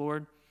pleasing to the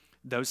Lord,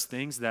 those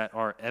things that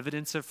are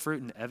evidence of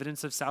fruit and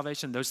evidence of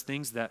salvation, those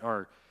things that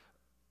are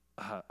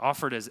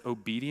offered as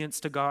obedience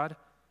to God,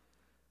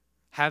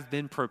 have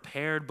been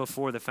prepared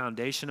before the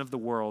foundation of the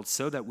world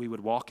so that we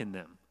would walk in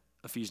them.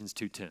 Ephesians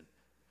 2:10.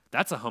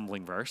 That's a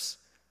humbling verse.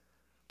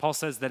 Paul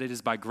says that it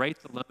is by grace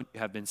alone you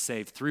have been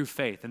saved through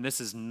faith, and this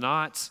is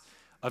not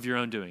of your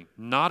own doing,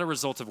 not a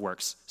result of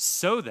works,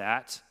 so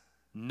that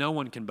no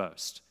one can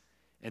boast.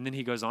 And then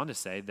he goes on to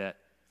say that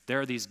there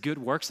are these good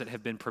works that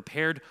have been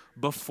prepared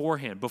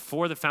beforehand,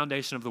 before the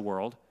foundation of the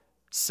world,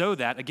 so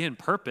that, again,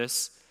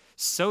 purpose,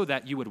 so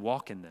that you would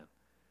walk in them.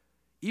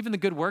 Even the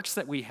good works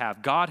that we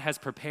have, God has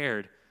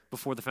prepared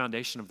before the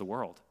foundation of the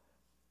world.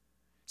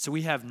 So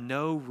we have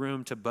no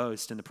room to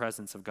boast in the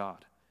presence of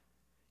God.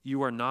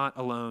 You are not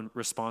alone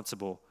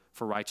responsible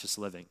for righteous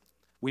living.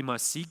 We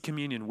must seek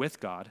communion with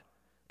God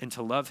and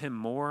to love Him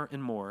more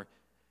and more,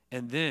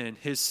 and then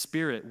His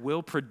Spirit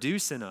will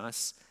produce in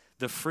us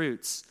the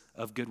fruits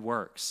of good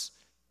works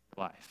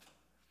in life.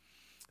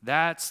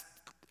 That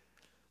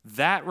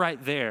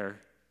right there,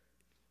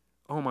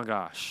 oh my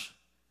gosh,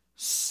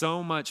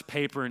 so much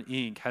paper and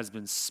ink has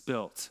been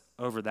spilt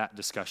over that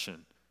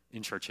discussion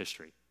in church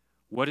history.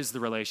 What is the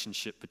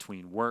relationship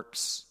between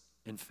works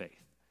and faith?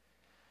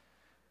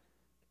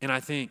 And I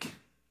think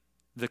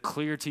the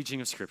clear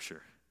teaching of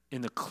Scripture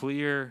and the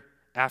clear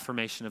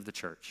affirmation of the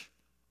church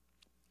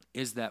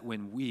is that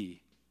when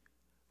we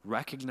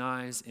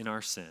recognize in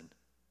our sin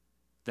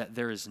that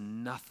there is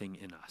nothing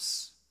in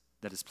us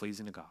that is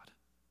pleasing to God,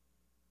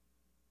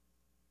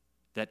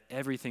 that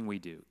everything we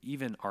do,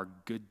 even our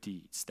good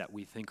deeds that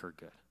we think are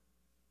good,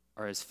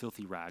 are as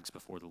filthy rags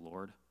before the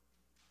Lord,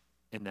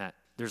 and that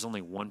there's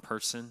only one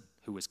person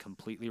who is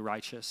completely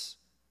righteous.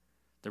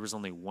 There was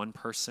only one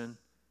person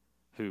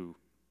who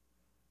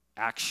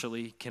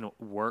actually can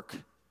work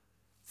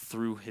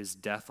through His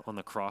death on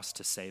the cross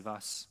to save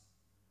us.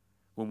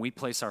 When we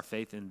place our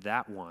faith in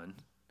that one,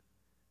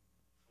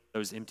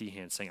 those empty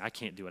hands saying, I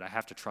can't do it, I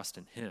have to trust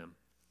in Him.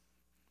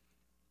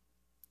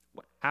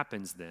 What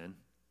happens then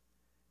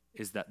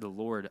is that the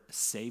Lord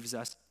saves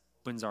us,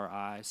 opens our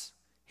eyes,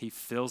 He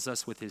fills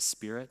us with His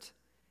Spirit,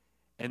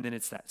 and then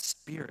it's that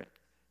Spirit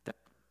that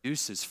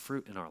produces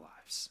fruit in our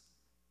lives.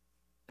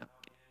 Now,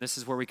 this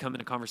is where we come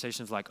into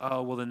conversations like,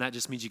 oh, well, then that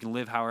just means you can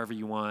live however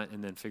you want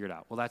and then figure it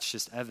out. Well, that's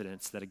just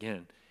evidence that,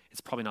 again,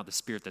 it's probably not the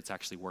Spirit that's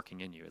actually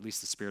working in you, at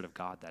least the Spirit of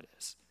God, that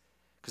is.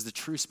 Because the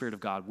true Spirit of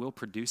God will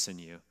produce in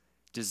you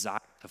desire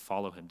to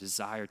follow Him,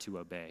 desire to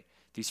obey.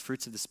 These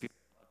fruits of the Spirit,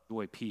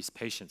 joy, peace,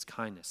 patience,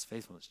 kindness,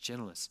 faithfulness,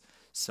 gentleness,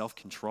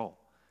 self-control.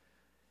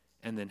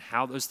 And then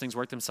how those things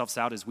work themselves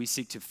out as we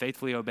seek to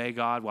faithfully obey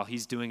God while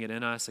He's doing it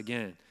in us.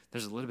 Again,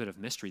 there's a little bit of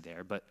mystery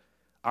there, but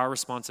our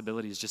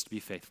responsibility is just to be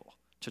faithful,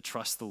 to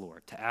trust the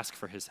Lord, to ask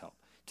for His help,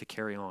 to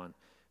carry on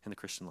in the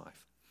Christian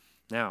life.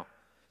 Now,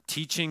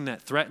 teaching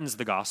that threatens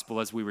the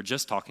gospel, as we were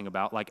just talking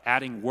about, like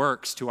adding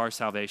works to our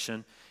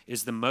salvation,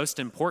 is the most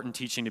important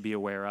teaching to be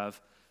aware of,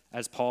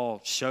 as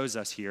Paul shows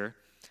us here.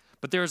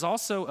 But there's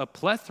also a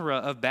plethora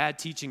of bad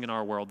teaching in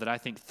our world that I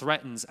think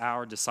threatens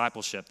our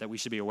discipleship that we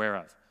should be aware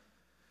of.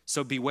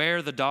 So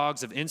beware the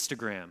dogs of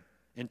Instagram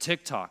and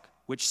TikTok,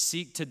 which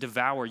seek to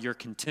devour your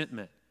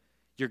contentment,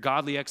 your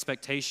godly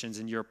expectations,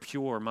 and your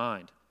pure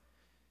mind.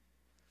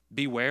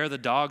 Beware the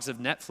dogs of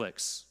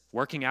Netflix,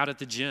 working out at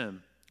the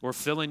gym, or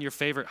filling your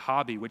favorite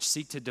hobby, which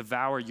seek to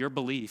devour your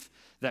belief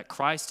that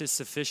Christ is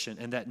sufficient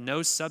and that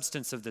no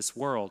substance of this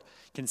world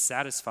can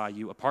satisfy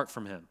you apart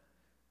from Him.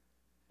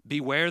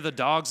 Beware the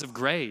dogs of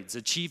grades,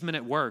 achievement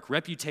at work,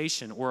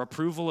 reputation, or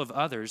approval of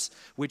others,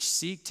 which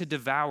seek to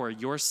devour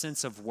your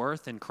sense of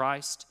worth in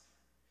Christ,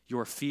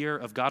 your fear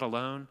of God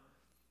alone,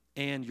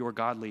 and your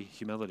godly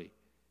humility.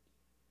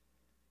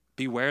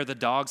 Beware the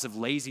dogs of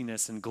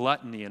laziness and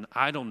gluttony and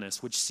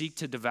idleness, which seek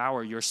to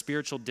devour your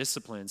spiritual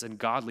disciplines and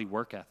godly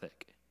work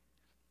ethic.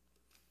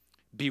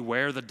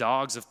 Beware the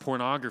dogs of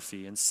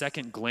pornography and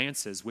second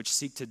glances, which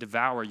seek to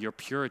devour your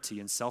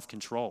purity and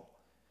self-control.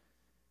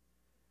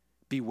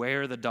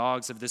 Beware the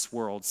dogs of this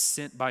world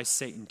sent by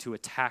Satan to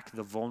attack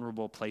the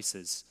vulnerable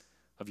places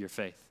of your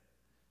faith.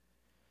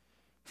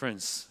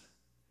 Friends,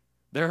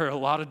 there are a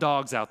lot of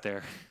dogs out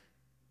there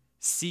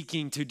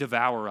seeking to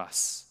devour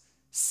us,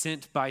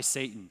 sent by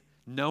Satan,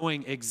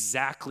 knowing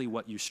exactly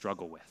what you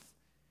struggle with,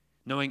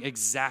 knowing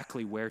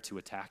exactly where to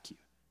attack you.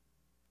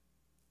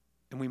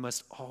 And we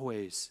must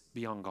always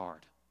be on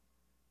guard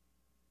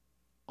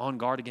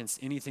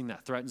against anything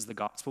that threatens the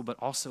gospel, but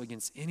also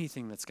against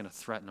anything that's going to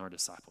threaten our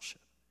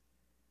discipleship,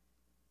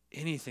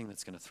 anything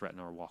that's going to threaten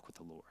our walk with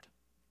the Lord.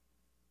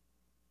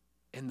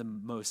 And the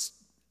most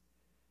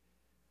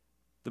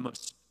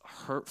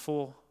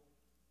hurtful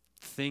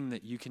thing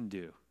that you can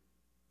do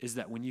is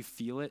that when you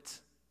feel it,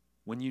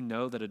 when you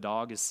know that a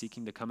dog is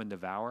seeking to come and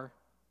devour,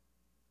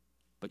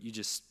 but you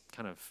just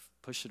kind of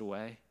push it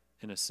away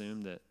and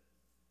assume that,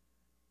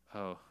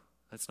 oh,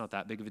 that's not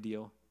that big of a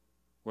deal.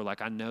 Or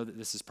like, I know that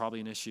this is probably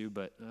an issue,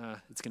 but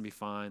it's going to be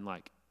fine.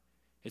 Like,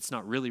 it's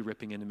not really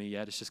ripping into me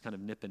yet. It's just kind of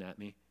nipping at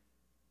me.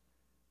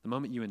 The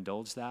moment you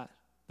indulge that,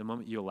 the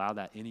moment you allow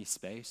that any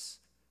space,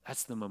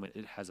 that's the moment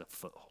it has a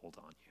foothold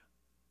on you.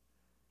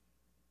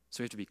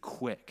 So we have to be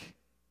quick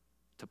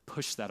to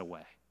push that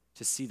away,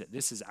 to see that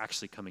this is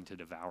actually coming to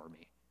devour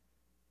me,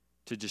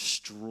 to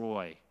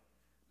destroy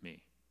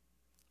me,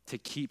 to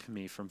keep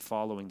me from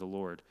following the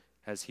Lord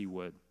as he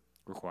would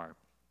require.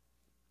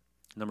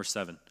 Number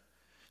 7,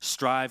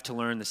 strive to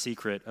learn the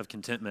secret of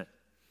contentment.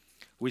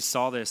 We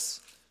saw this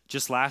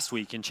just last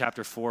week in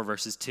chapter 4,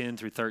 verses 10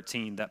 through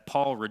 13, that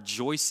Paul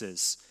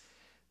rejoices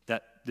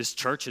that this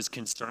church is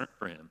concerned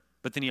for him.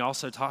 But then he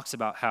also talks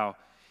about how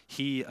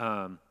he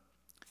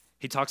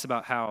talks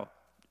about how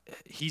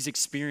he's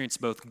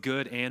experienced both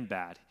good and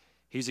bad.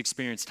 He's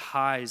experienced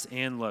highs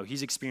and low.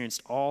 He's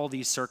experienced all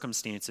these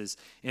circumstances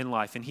in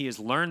life, and he has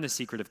learned the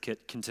secret of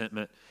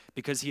contentment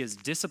because he has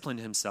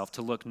disciplined himself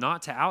to look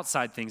not to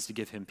outside things to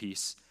give him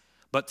peace,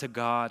 but to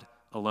God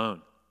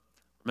alone.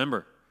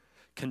 Remember,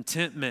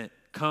 contentment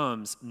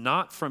comes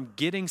not from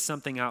getting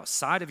something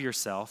outside of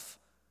yourself,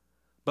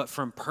 but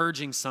from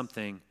purging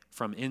something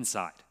from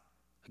inside.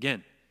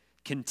 Again,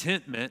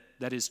 contentment,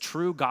 that is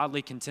true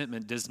godly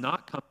contentment, does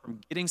not come from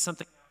getting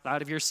something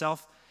outside of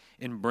yourself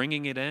and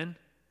bringing it in,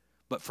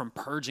 but from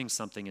purging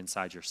something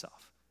inside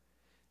yourself.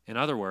 In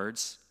other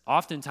words,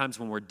 oftentimes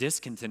when we're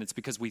discontent, it's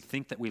because we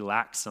think that we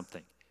lack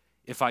something.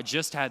 If I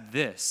just had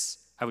this,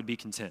 I would be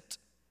content.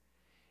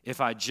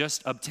 If I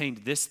just obtained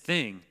this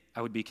thing,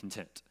 I would be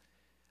content.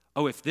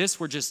 Oh, if this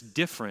were just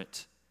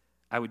different,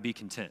 I would be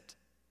content.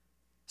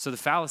 So the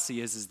fallacy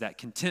is that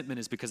contentment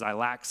is because I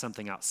lack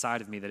something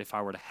outside of me that if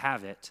I were to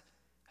have it,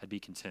 I'd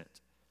be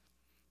content.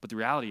 But the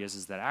reality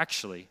is that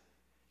actually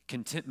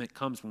contentment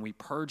comes when we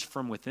purge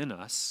from within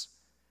us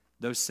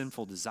those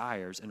sinful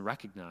desires and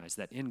recognize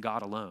that in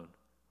God alone,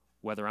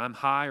 whether I'm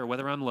high or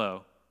whether I'm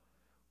low,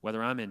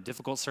 whether I'm in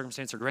difficult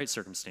circumstance or great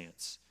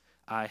circumstance,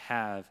 I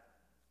have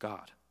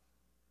God.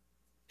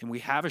 And we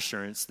have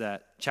assurance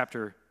that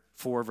chapter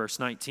 4, verse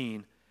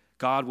 19,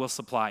 God will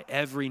supply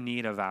every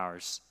need of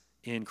ours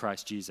in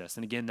Christ Jesus.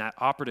 And again, that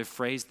operative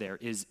phrase there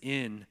is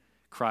in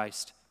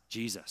Christ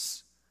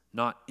Jesus,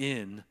 not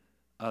in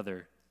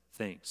other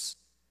things.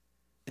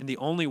 And the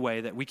only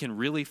way that we can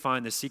really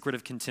find the secret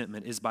of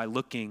contentment is by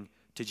looking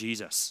to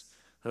Jesus.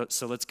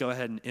 So let's go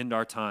ahead and end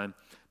our time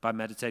by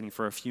meditating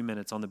for a few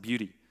minutes on the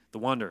beauty, the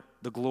wonder,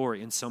 the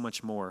glory, and so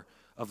much more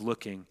of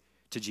looking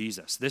to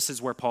Jesus. This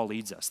is where Paul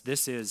leads us.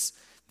 This is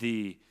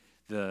the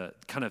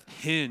kind of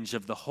hinge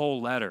of the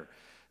whole letter,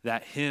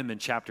 that hymn in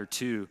chapter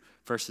 2,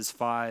 verses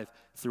 5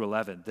 through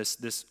 11,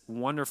 this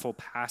wonderful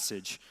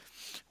passage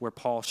where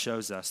Paul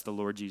shows us the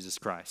Lord Jesus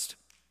Christ.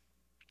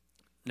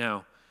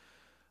 Now,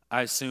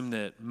 I assume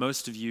that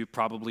most of you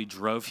probably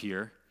drove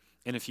here,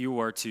 and if you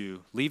were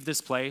to leave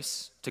this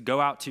place, to go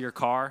out to your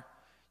car,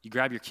 you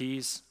grab your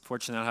keys.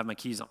 Fortunately, I don't have my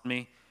keys on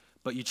me,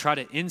 but you try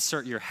to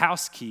insert your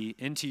house key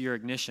into your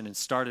ignition and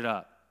start it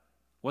up.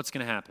 What's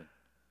going to happen?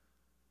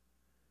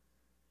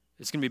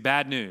 It's going to be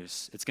bad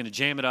news. It's going to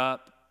jam it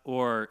up,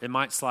 or it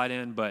might slide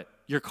in, but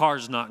your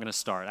car's not going to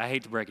start. I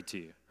hate to break it to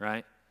you,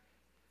 right?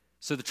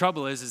 So the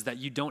trouble is that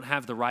you don't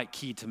have the right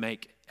key to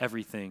make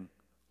everything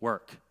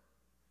work.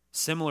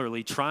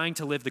 Similarly, trying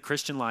to live the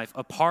Christian life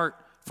apart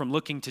from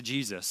looking to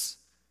Jesus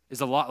is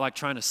a lot like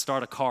trying to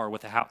start a car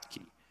with a house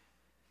key.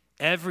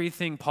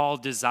 Everything Paul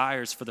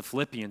desires for the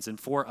Philippians and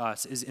for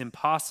us is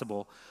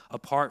impossible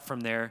apart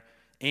from their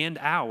and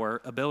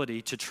our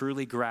ability to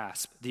truly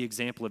grasp the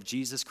example of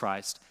Jesus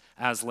Christ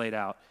as laid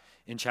out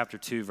in chapter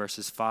 2,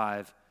 verses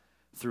 5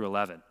 through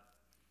 11.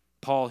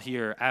 Paul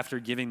here, after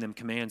giving them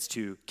commands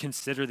to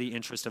consider the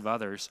interest of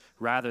others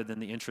rather than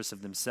the interest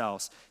of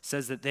themselves,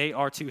 says that they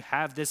are to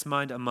have this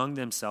mind among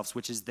themselves,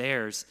 which is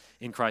theirs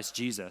in Christ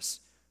Jesus.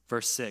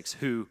 Verse 6,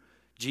 who,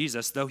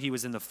 Jesus, though he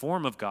was in the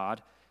form of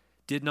God,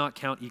 did not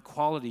count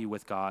equality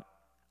with God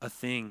a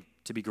thing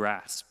to be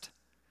grasped.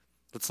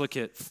 Let's look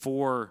at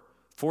four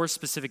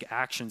specific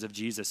actions of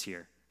Jesus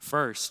here.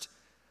 First,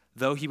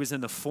 though he was in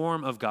the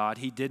form of God,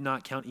 he did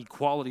not count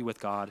equality with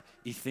God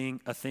a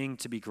thing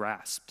to be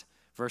grasped.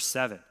 Verse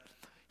 7,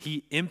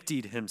 he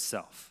emptied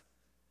himself.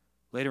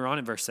 Later on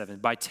in verse 7,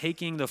 by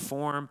taking the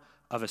form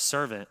of a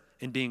servant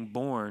and being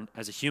born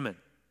as a human.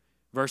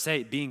 Verse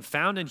 8, being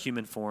found in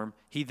human form,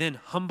 he then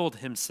humbled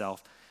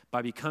himself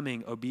by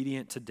becoming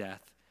obedient to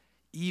death,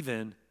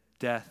 even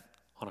death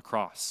on a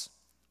cross.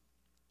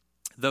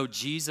 Though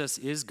Jesus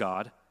is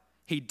God,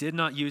 he did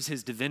not use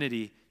his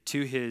divinity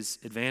to his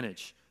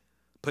advantage.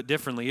 Put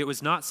differently, it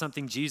was not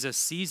something Jesus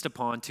seized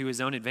upon to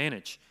his own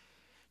advantage.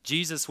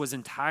 Jesus was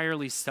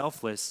entirely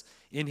selfless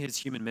in his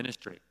human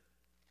ministry.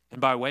 And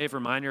by way of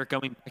reminder,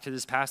 going back to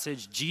this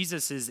passage,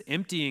 Jesus'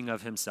 emptying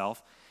of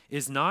himself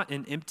is not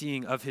an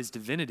emptying of his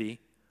divinity,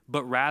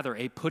 but rather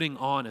a putting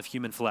on of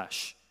human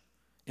flesh.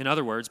 In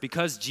other words,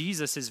 because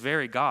Jesus is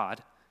very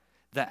God,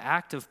 the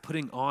act of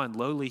putting on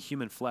lowly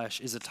human flesh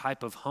is a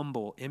type of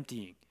humble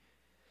emptying.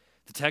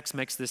 The text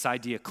makes this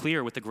idea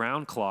clear with the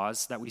ground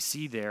clause that we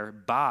see there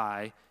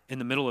by in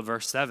the middle of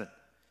verse 7. It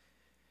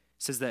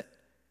says that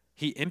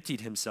he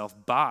emptied himself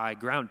by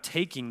ground,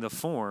 taking the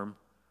form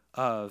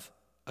of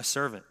a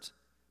servant,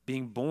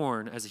 being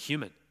born as a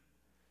human.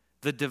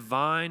 The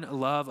divine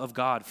love of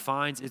God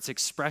finds its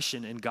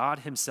expression in God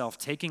himself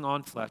taking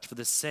on flesh for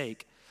the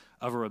sake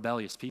of a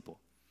rebellious people.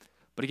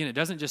 But again, it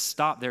doesn't just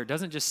stop there. It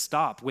doesn't just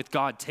stop with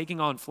God taking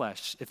on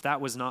flesh, if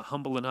that was not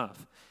humble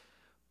enough.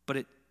 But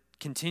it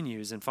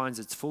continues and finds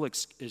its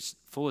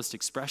fullest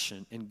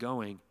expression in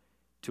going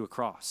to a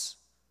cross.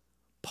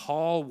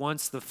 Paul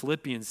wants the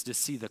Philippians to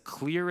see the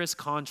clearest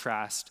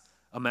contrast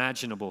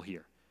imaginable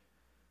here.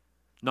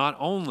 Not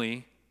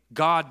only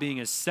God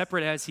being as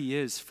separate as he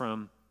is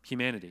from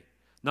humanity,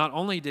 not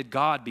only did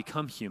God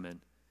become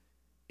human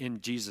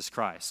in Jesus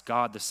Christ,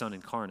 God the Son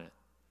incarnate,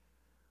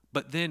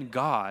 but then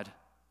God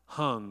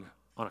hung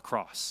on a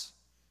cross.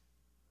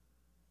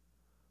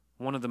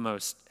 One of the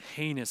most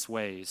heinous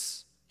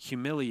ways,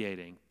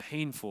 humiliating,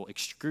 painful,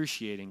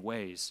 excruciating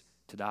ways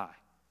to die.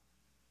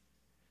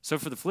 So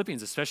for the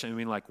Philippians especially,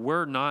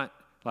 we're not,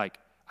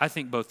 I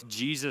think both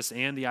Jesus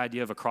and the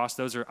idea of a cross,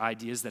 those are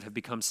ideas that have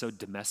become so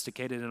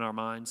domesticated in our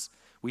minds.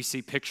 We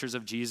see pictures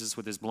of Jesus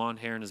with his blonde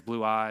hair and his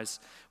blue eyes.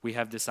 We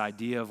have this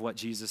idea of what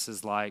Jesus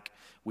is like.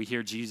 We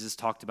hear Jesus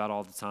talked about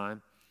all the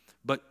time.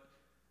 But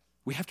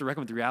we have to reckon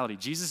with the reality.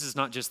 Jesus is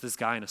not just this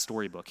guy in a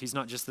storybook. He's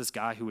not just this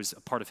guy who is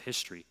a part of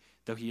history,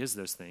 though he is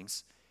those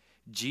things.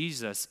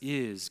 Jesus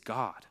is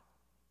God.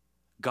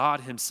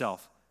 God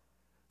himself,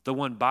 the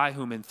one by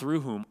whom and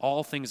through whom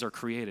all things are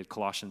created,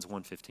 Colossians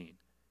 1:15.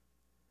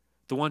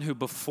 The one who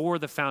before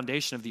the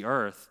foundation of the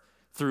earth,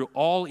 through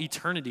all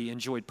eternity,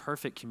 enjoyed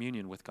perfect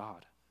communion with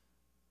God.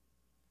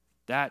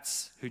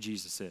 That's who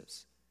Jesus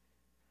is.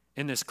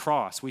 In this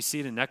cross, we see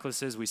it in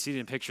necklaces, we see it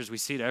in pictures, we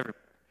see it everywhere.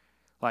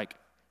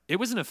 It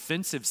was an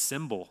offensive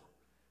symbol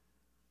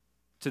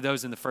to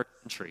those in the first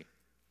century.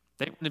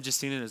 They wouldn't have just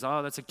seen it as,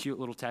 oh, that's a cute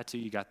little tattoo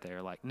you got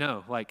there.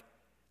 No,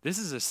 this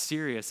is a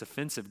serious,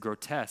 offensive,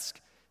 grotesque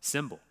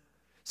symbol.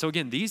 So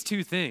again, these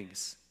two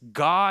things,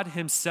 God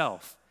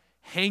himself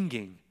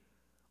hanging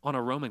on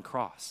a Roman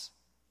cross,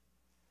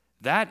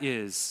 that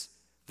is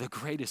the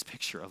greatest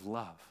picture of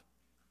love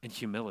and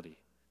humility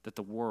that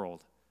the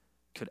world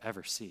could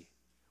ever see.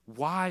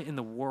 Why in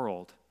the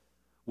world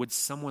would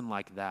someone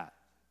like that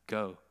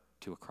go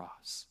to a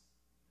cross?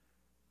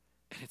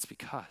 And it's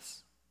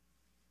because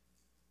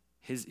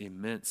his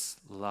immense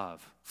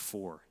love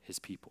for his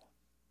people,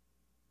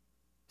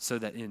 so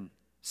that in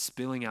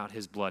spilling out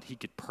his blood, he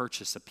could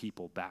purchase a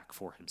people back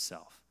for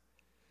himself,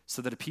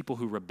 so that a people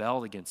who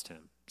rebelled against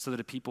him, so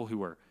that a people who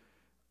were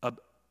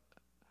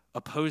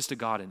opposed to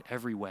God in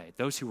every way,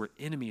 those who were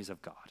enemies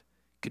of God,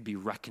 could be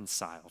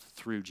reconciled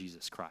through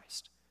Jesus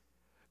Christ.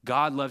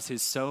 God loves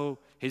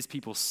his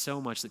people so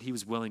much that he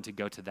was willing to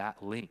go to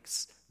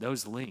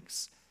those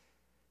lengths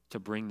to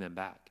bring them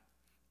back.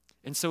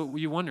 And so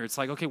you wonder, it's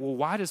okay, well,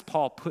 why does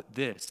Paul put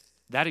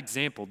that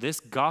example, this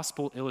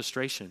gospel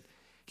illustration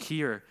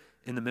here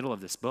in the middle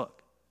of this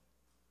book?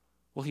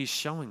 Well, he's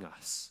showing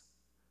us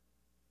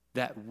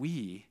that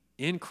we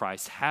in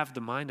Christ have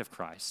the mind of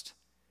Christ,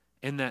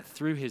 and that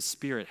through his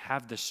Spirit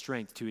have the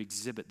strength to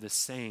exhibit the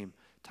same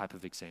type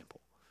of example.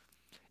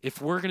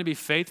 If we're going to be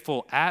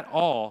faithful at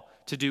all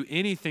to do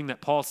anything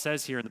that Paul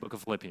says here in the book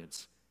of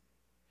Philippians,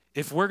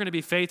 if we're going to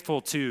be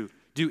faithful to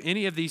do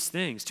any of these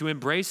things, to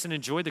embrace and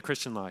enjoy the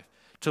Christian life,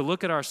 to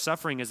look at our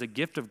suffering as a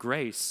gift of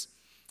grace,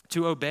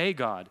 to obey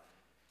God,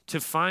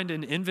 to find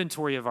an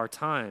inventory of our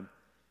time,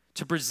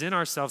 to present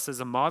ourselves as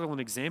a model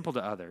and example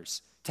to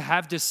others, to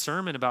have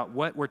discernment about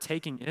what we're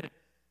taking in,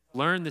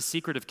 learn the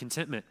secret of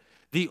contentment,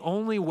 the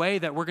only way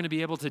that we're going to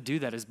be able to do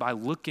that is by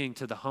looking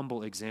to the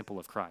humble example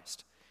of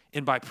Christ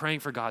and by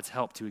praying for God's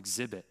help to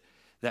exhibit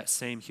that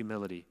same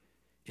humility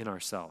in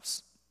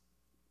ourselves.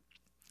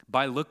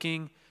 By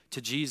looking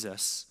to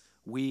Jesus,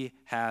 we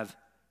have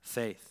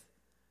faith.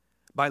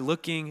 By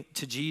looking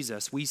to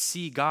Jesus, we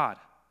see God.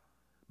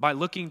 By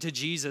looking to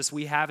Jesus,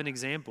 we have an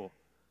example.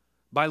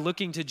 By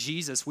looking to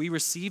Jesus, we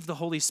receive the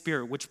Holy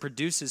Spirit, which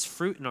produces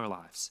fruit in our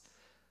lives.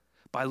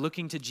 By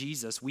looking to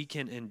Jesus, we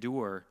can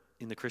endure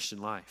in the Christian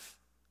life.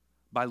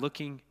 By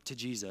looking to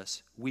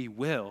Jesus, we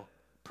will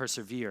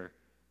persevere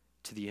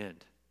to the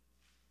end.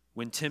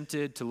 when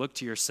tempted to look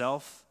to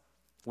yourself,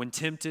 when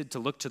tempted to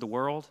look to the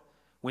world,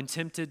 when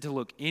tempted to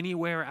look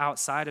anywhere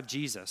outside of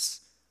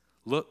Jesus,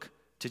 look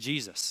to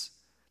Jesus,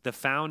 the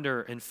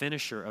founder and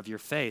finisher of your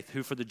faith,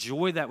 who for the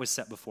joy that was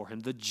set before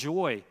him,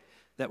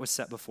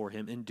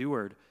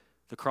 endured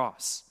the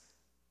cross.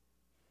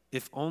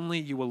 If only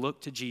you will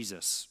look to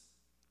Jesus,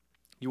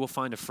 you will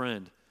find a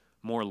friend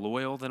more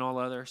loyal than all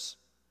others.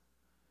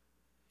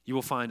 You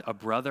will find a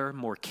brother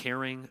more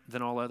caring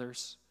than all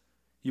others.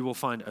 You will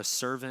find a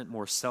servant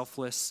more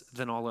selfless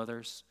than all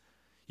others.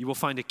 You will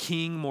find a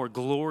king more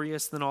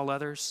glorious than all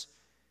others.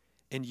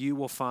 And you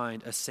will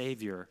find a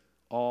Savior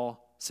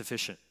all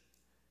sufficient.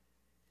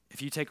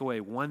 If you take away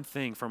one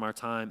thing from our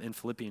time in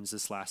Philippians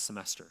this last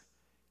semester,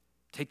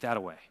 take that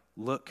away.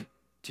 Look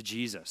to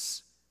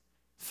Jesus.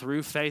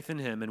 Through faith in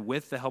him and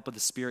with the help of the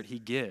Spirit he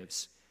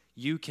gives,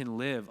 you can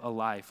live a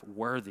life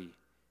worthy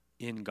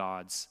in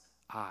God's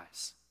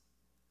eyes.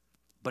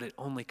 But it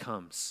only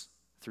comes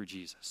through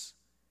Jesus.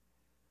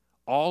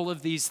 All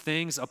of these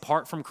things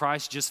apart from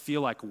Christ just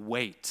feel like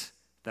weight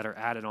that are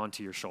added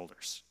onto your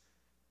shoulders.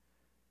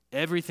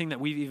 Everything that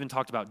we've even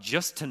talked about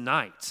just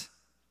tonight,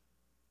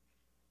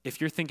 if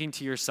you're thinking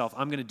to yourself,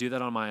 I'm going to do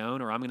that on my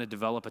own, or I'm going to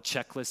develop a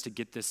checklist to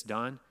get this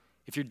done,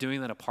 if you're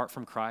doing that apart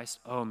from Christ,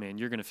 oh man,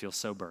 you're going to feel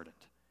so burdened.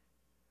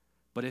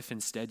 But if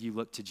instead you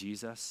look to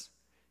Jesus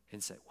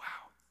and say,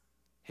 wow,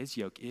 his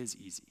yoke is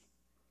easy,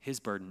 his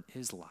burden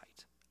is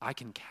light, I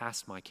can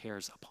cast my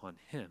cares upon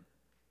him.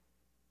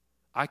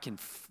 I can,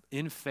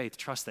 in faith,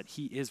 trust that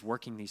he is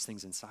working these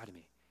things inside of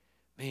me.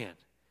 Man,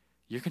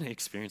 you're going to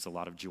experience a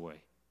lot of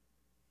joy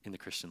in the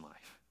Christian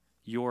life.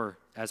 You're,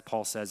 as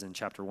Paul says in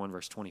chapter 1,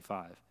 verse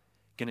 25,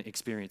 going to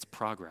experience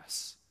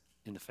progress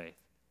in the faith.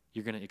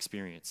 You're going to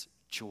experience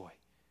joy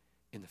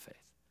in the faith.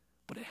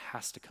 But it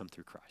has to come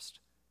through Christ.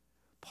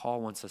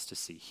 Paul wants us to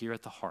see here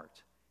at the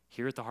heart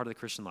of the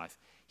Christian life,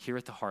 here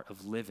at the heart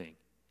of living,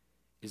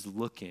 is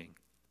looking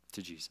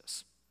to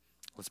Jesus.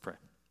 Let's pray.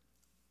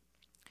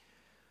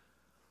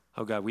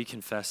 Oh God, we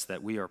confess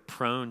that we are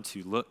prone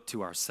to look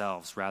to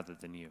ourselves rather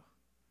than you.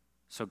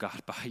 So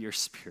God, by your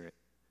Spirit,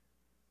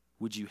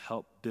 would you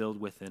help build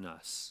within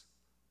us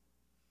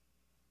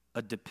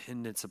a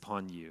dependence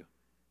upon you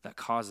that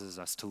causes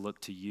us to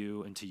look to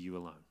you and to you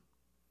alone.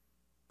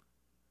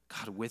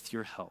 God, with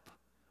your help,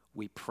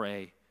 we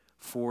pray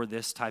for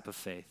this type of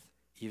faith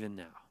even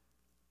now.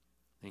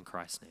 In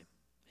Christ's name,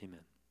 amen.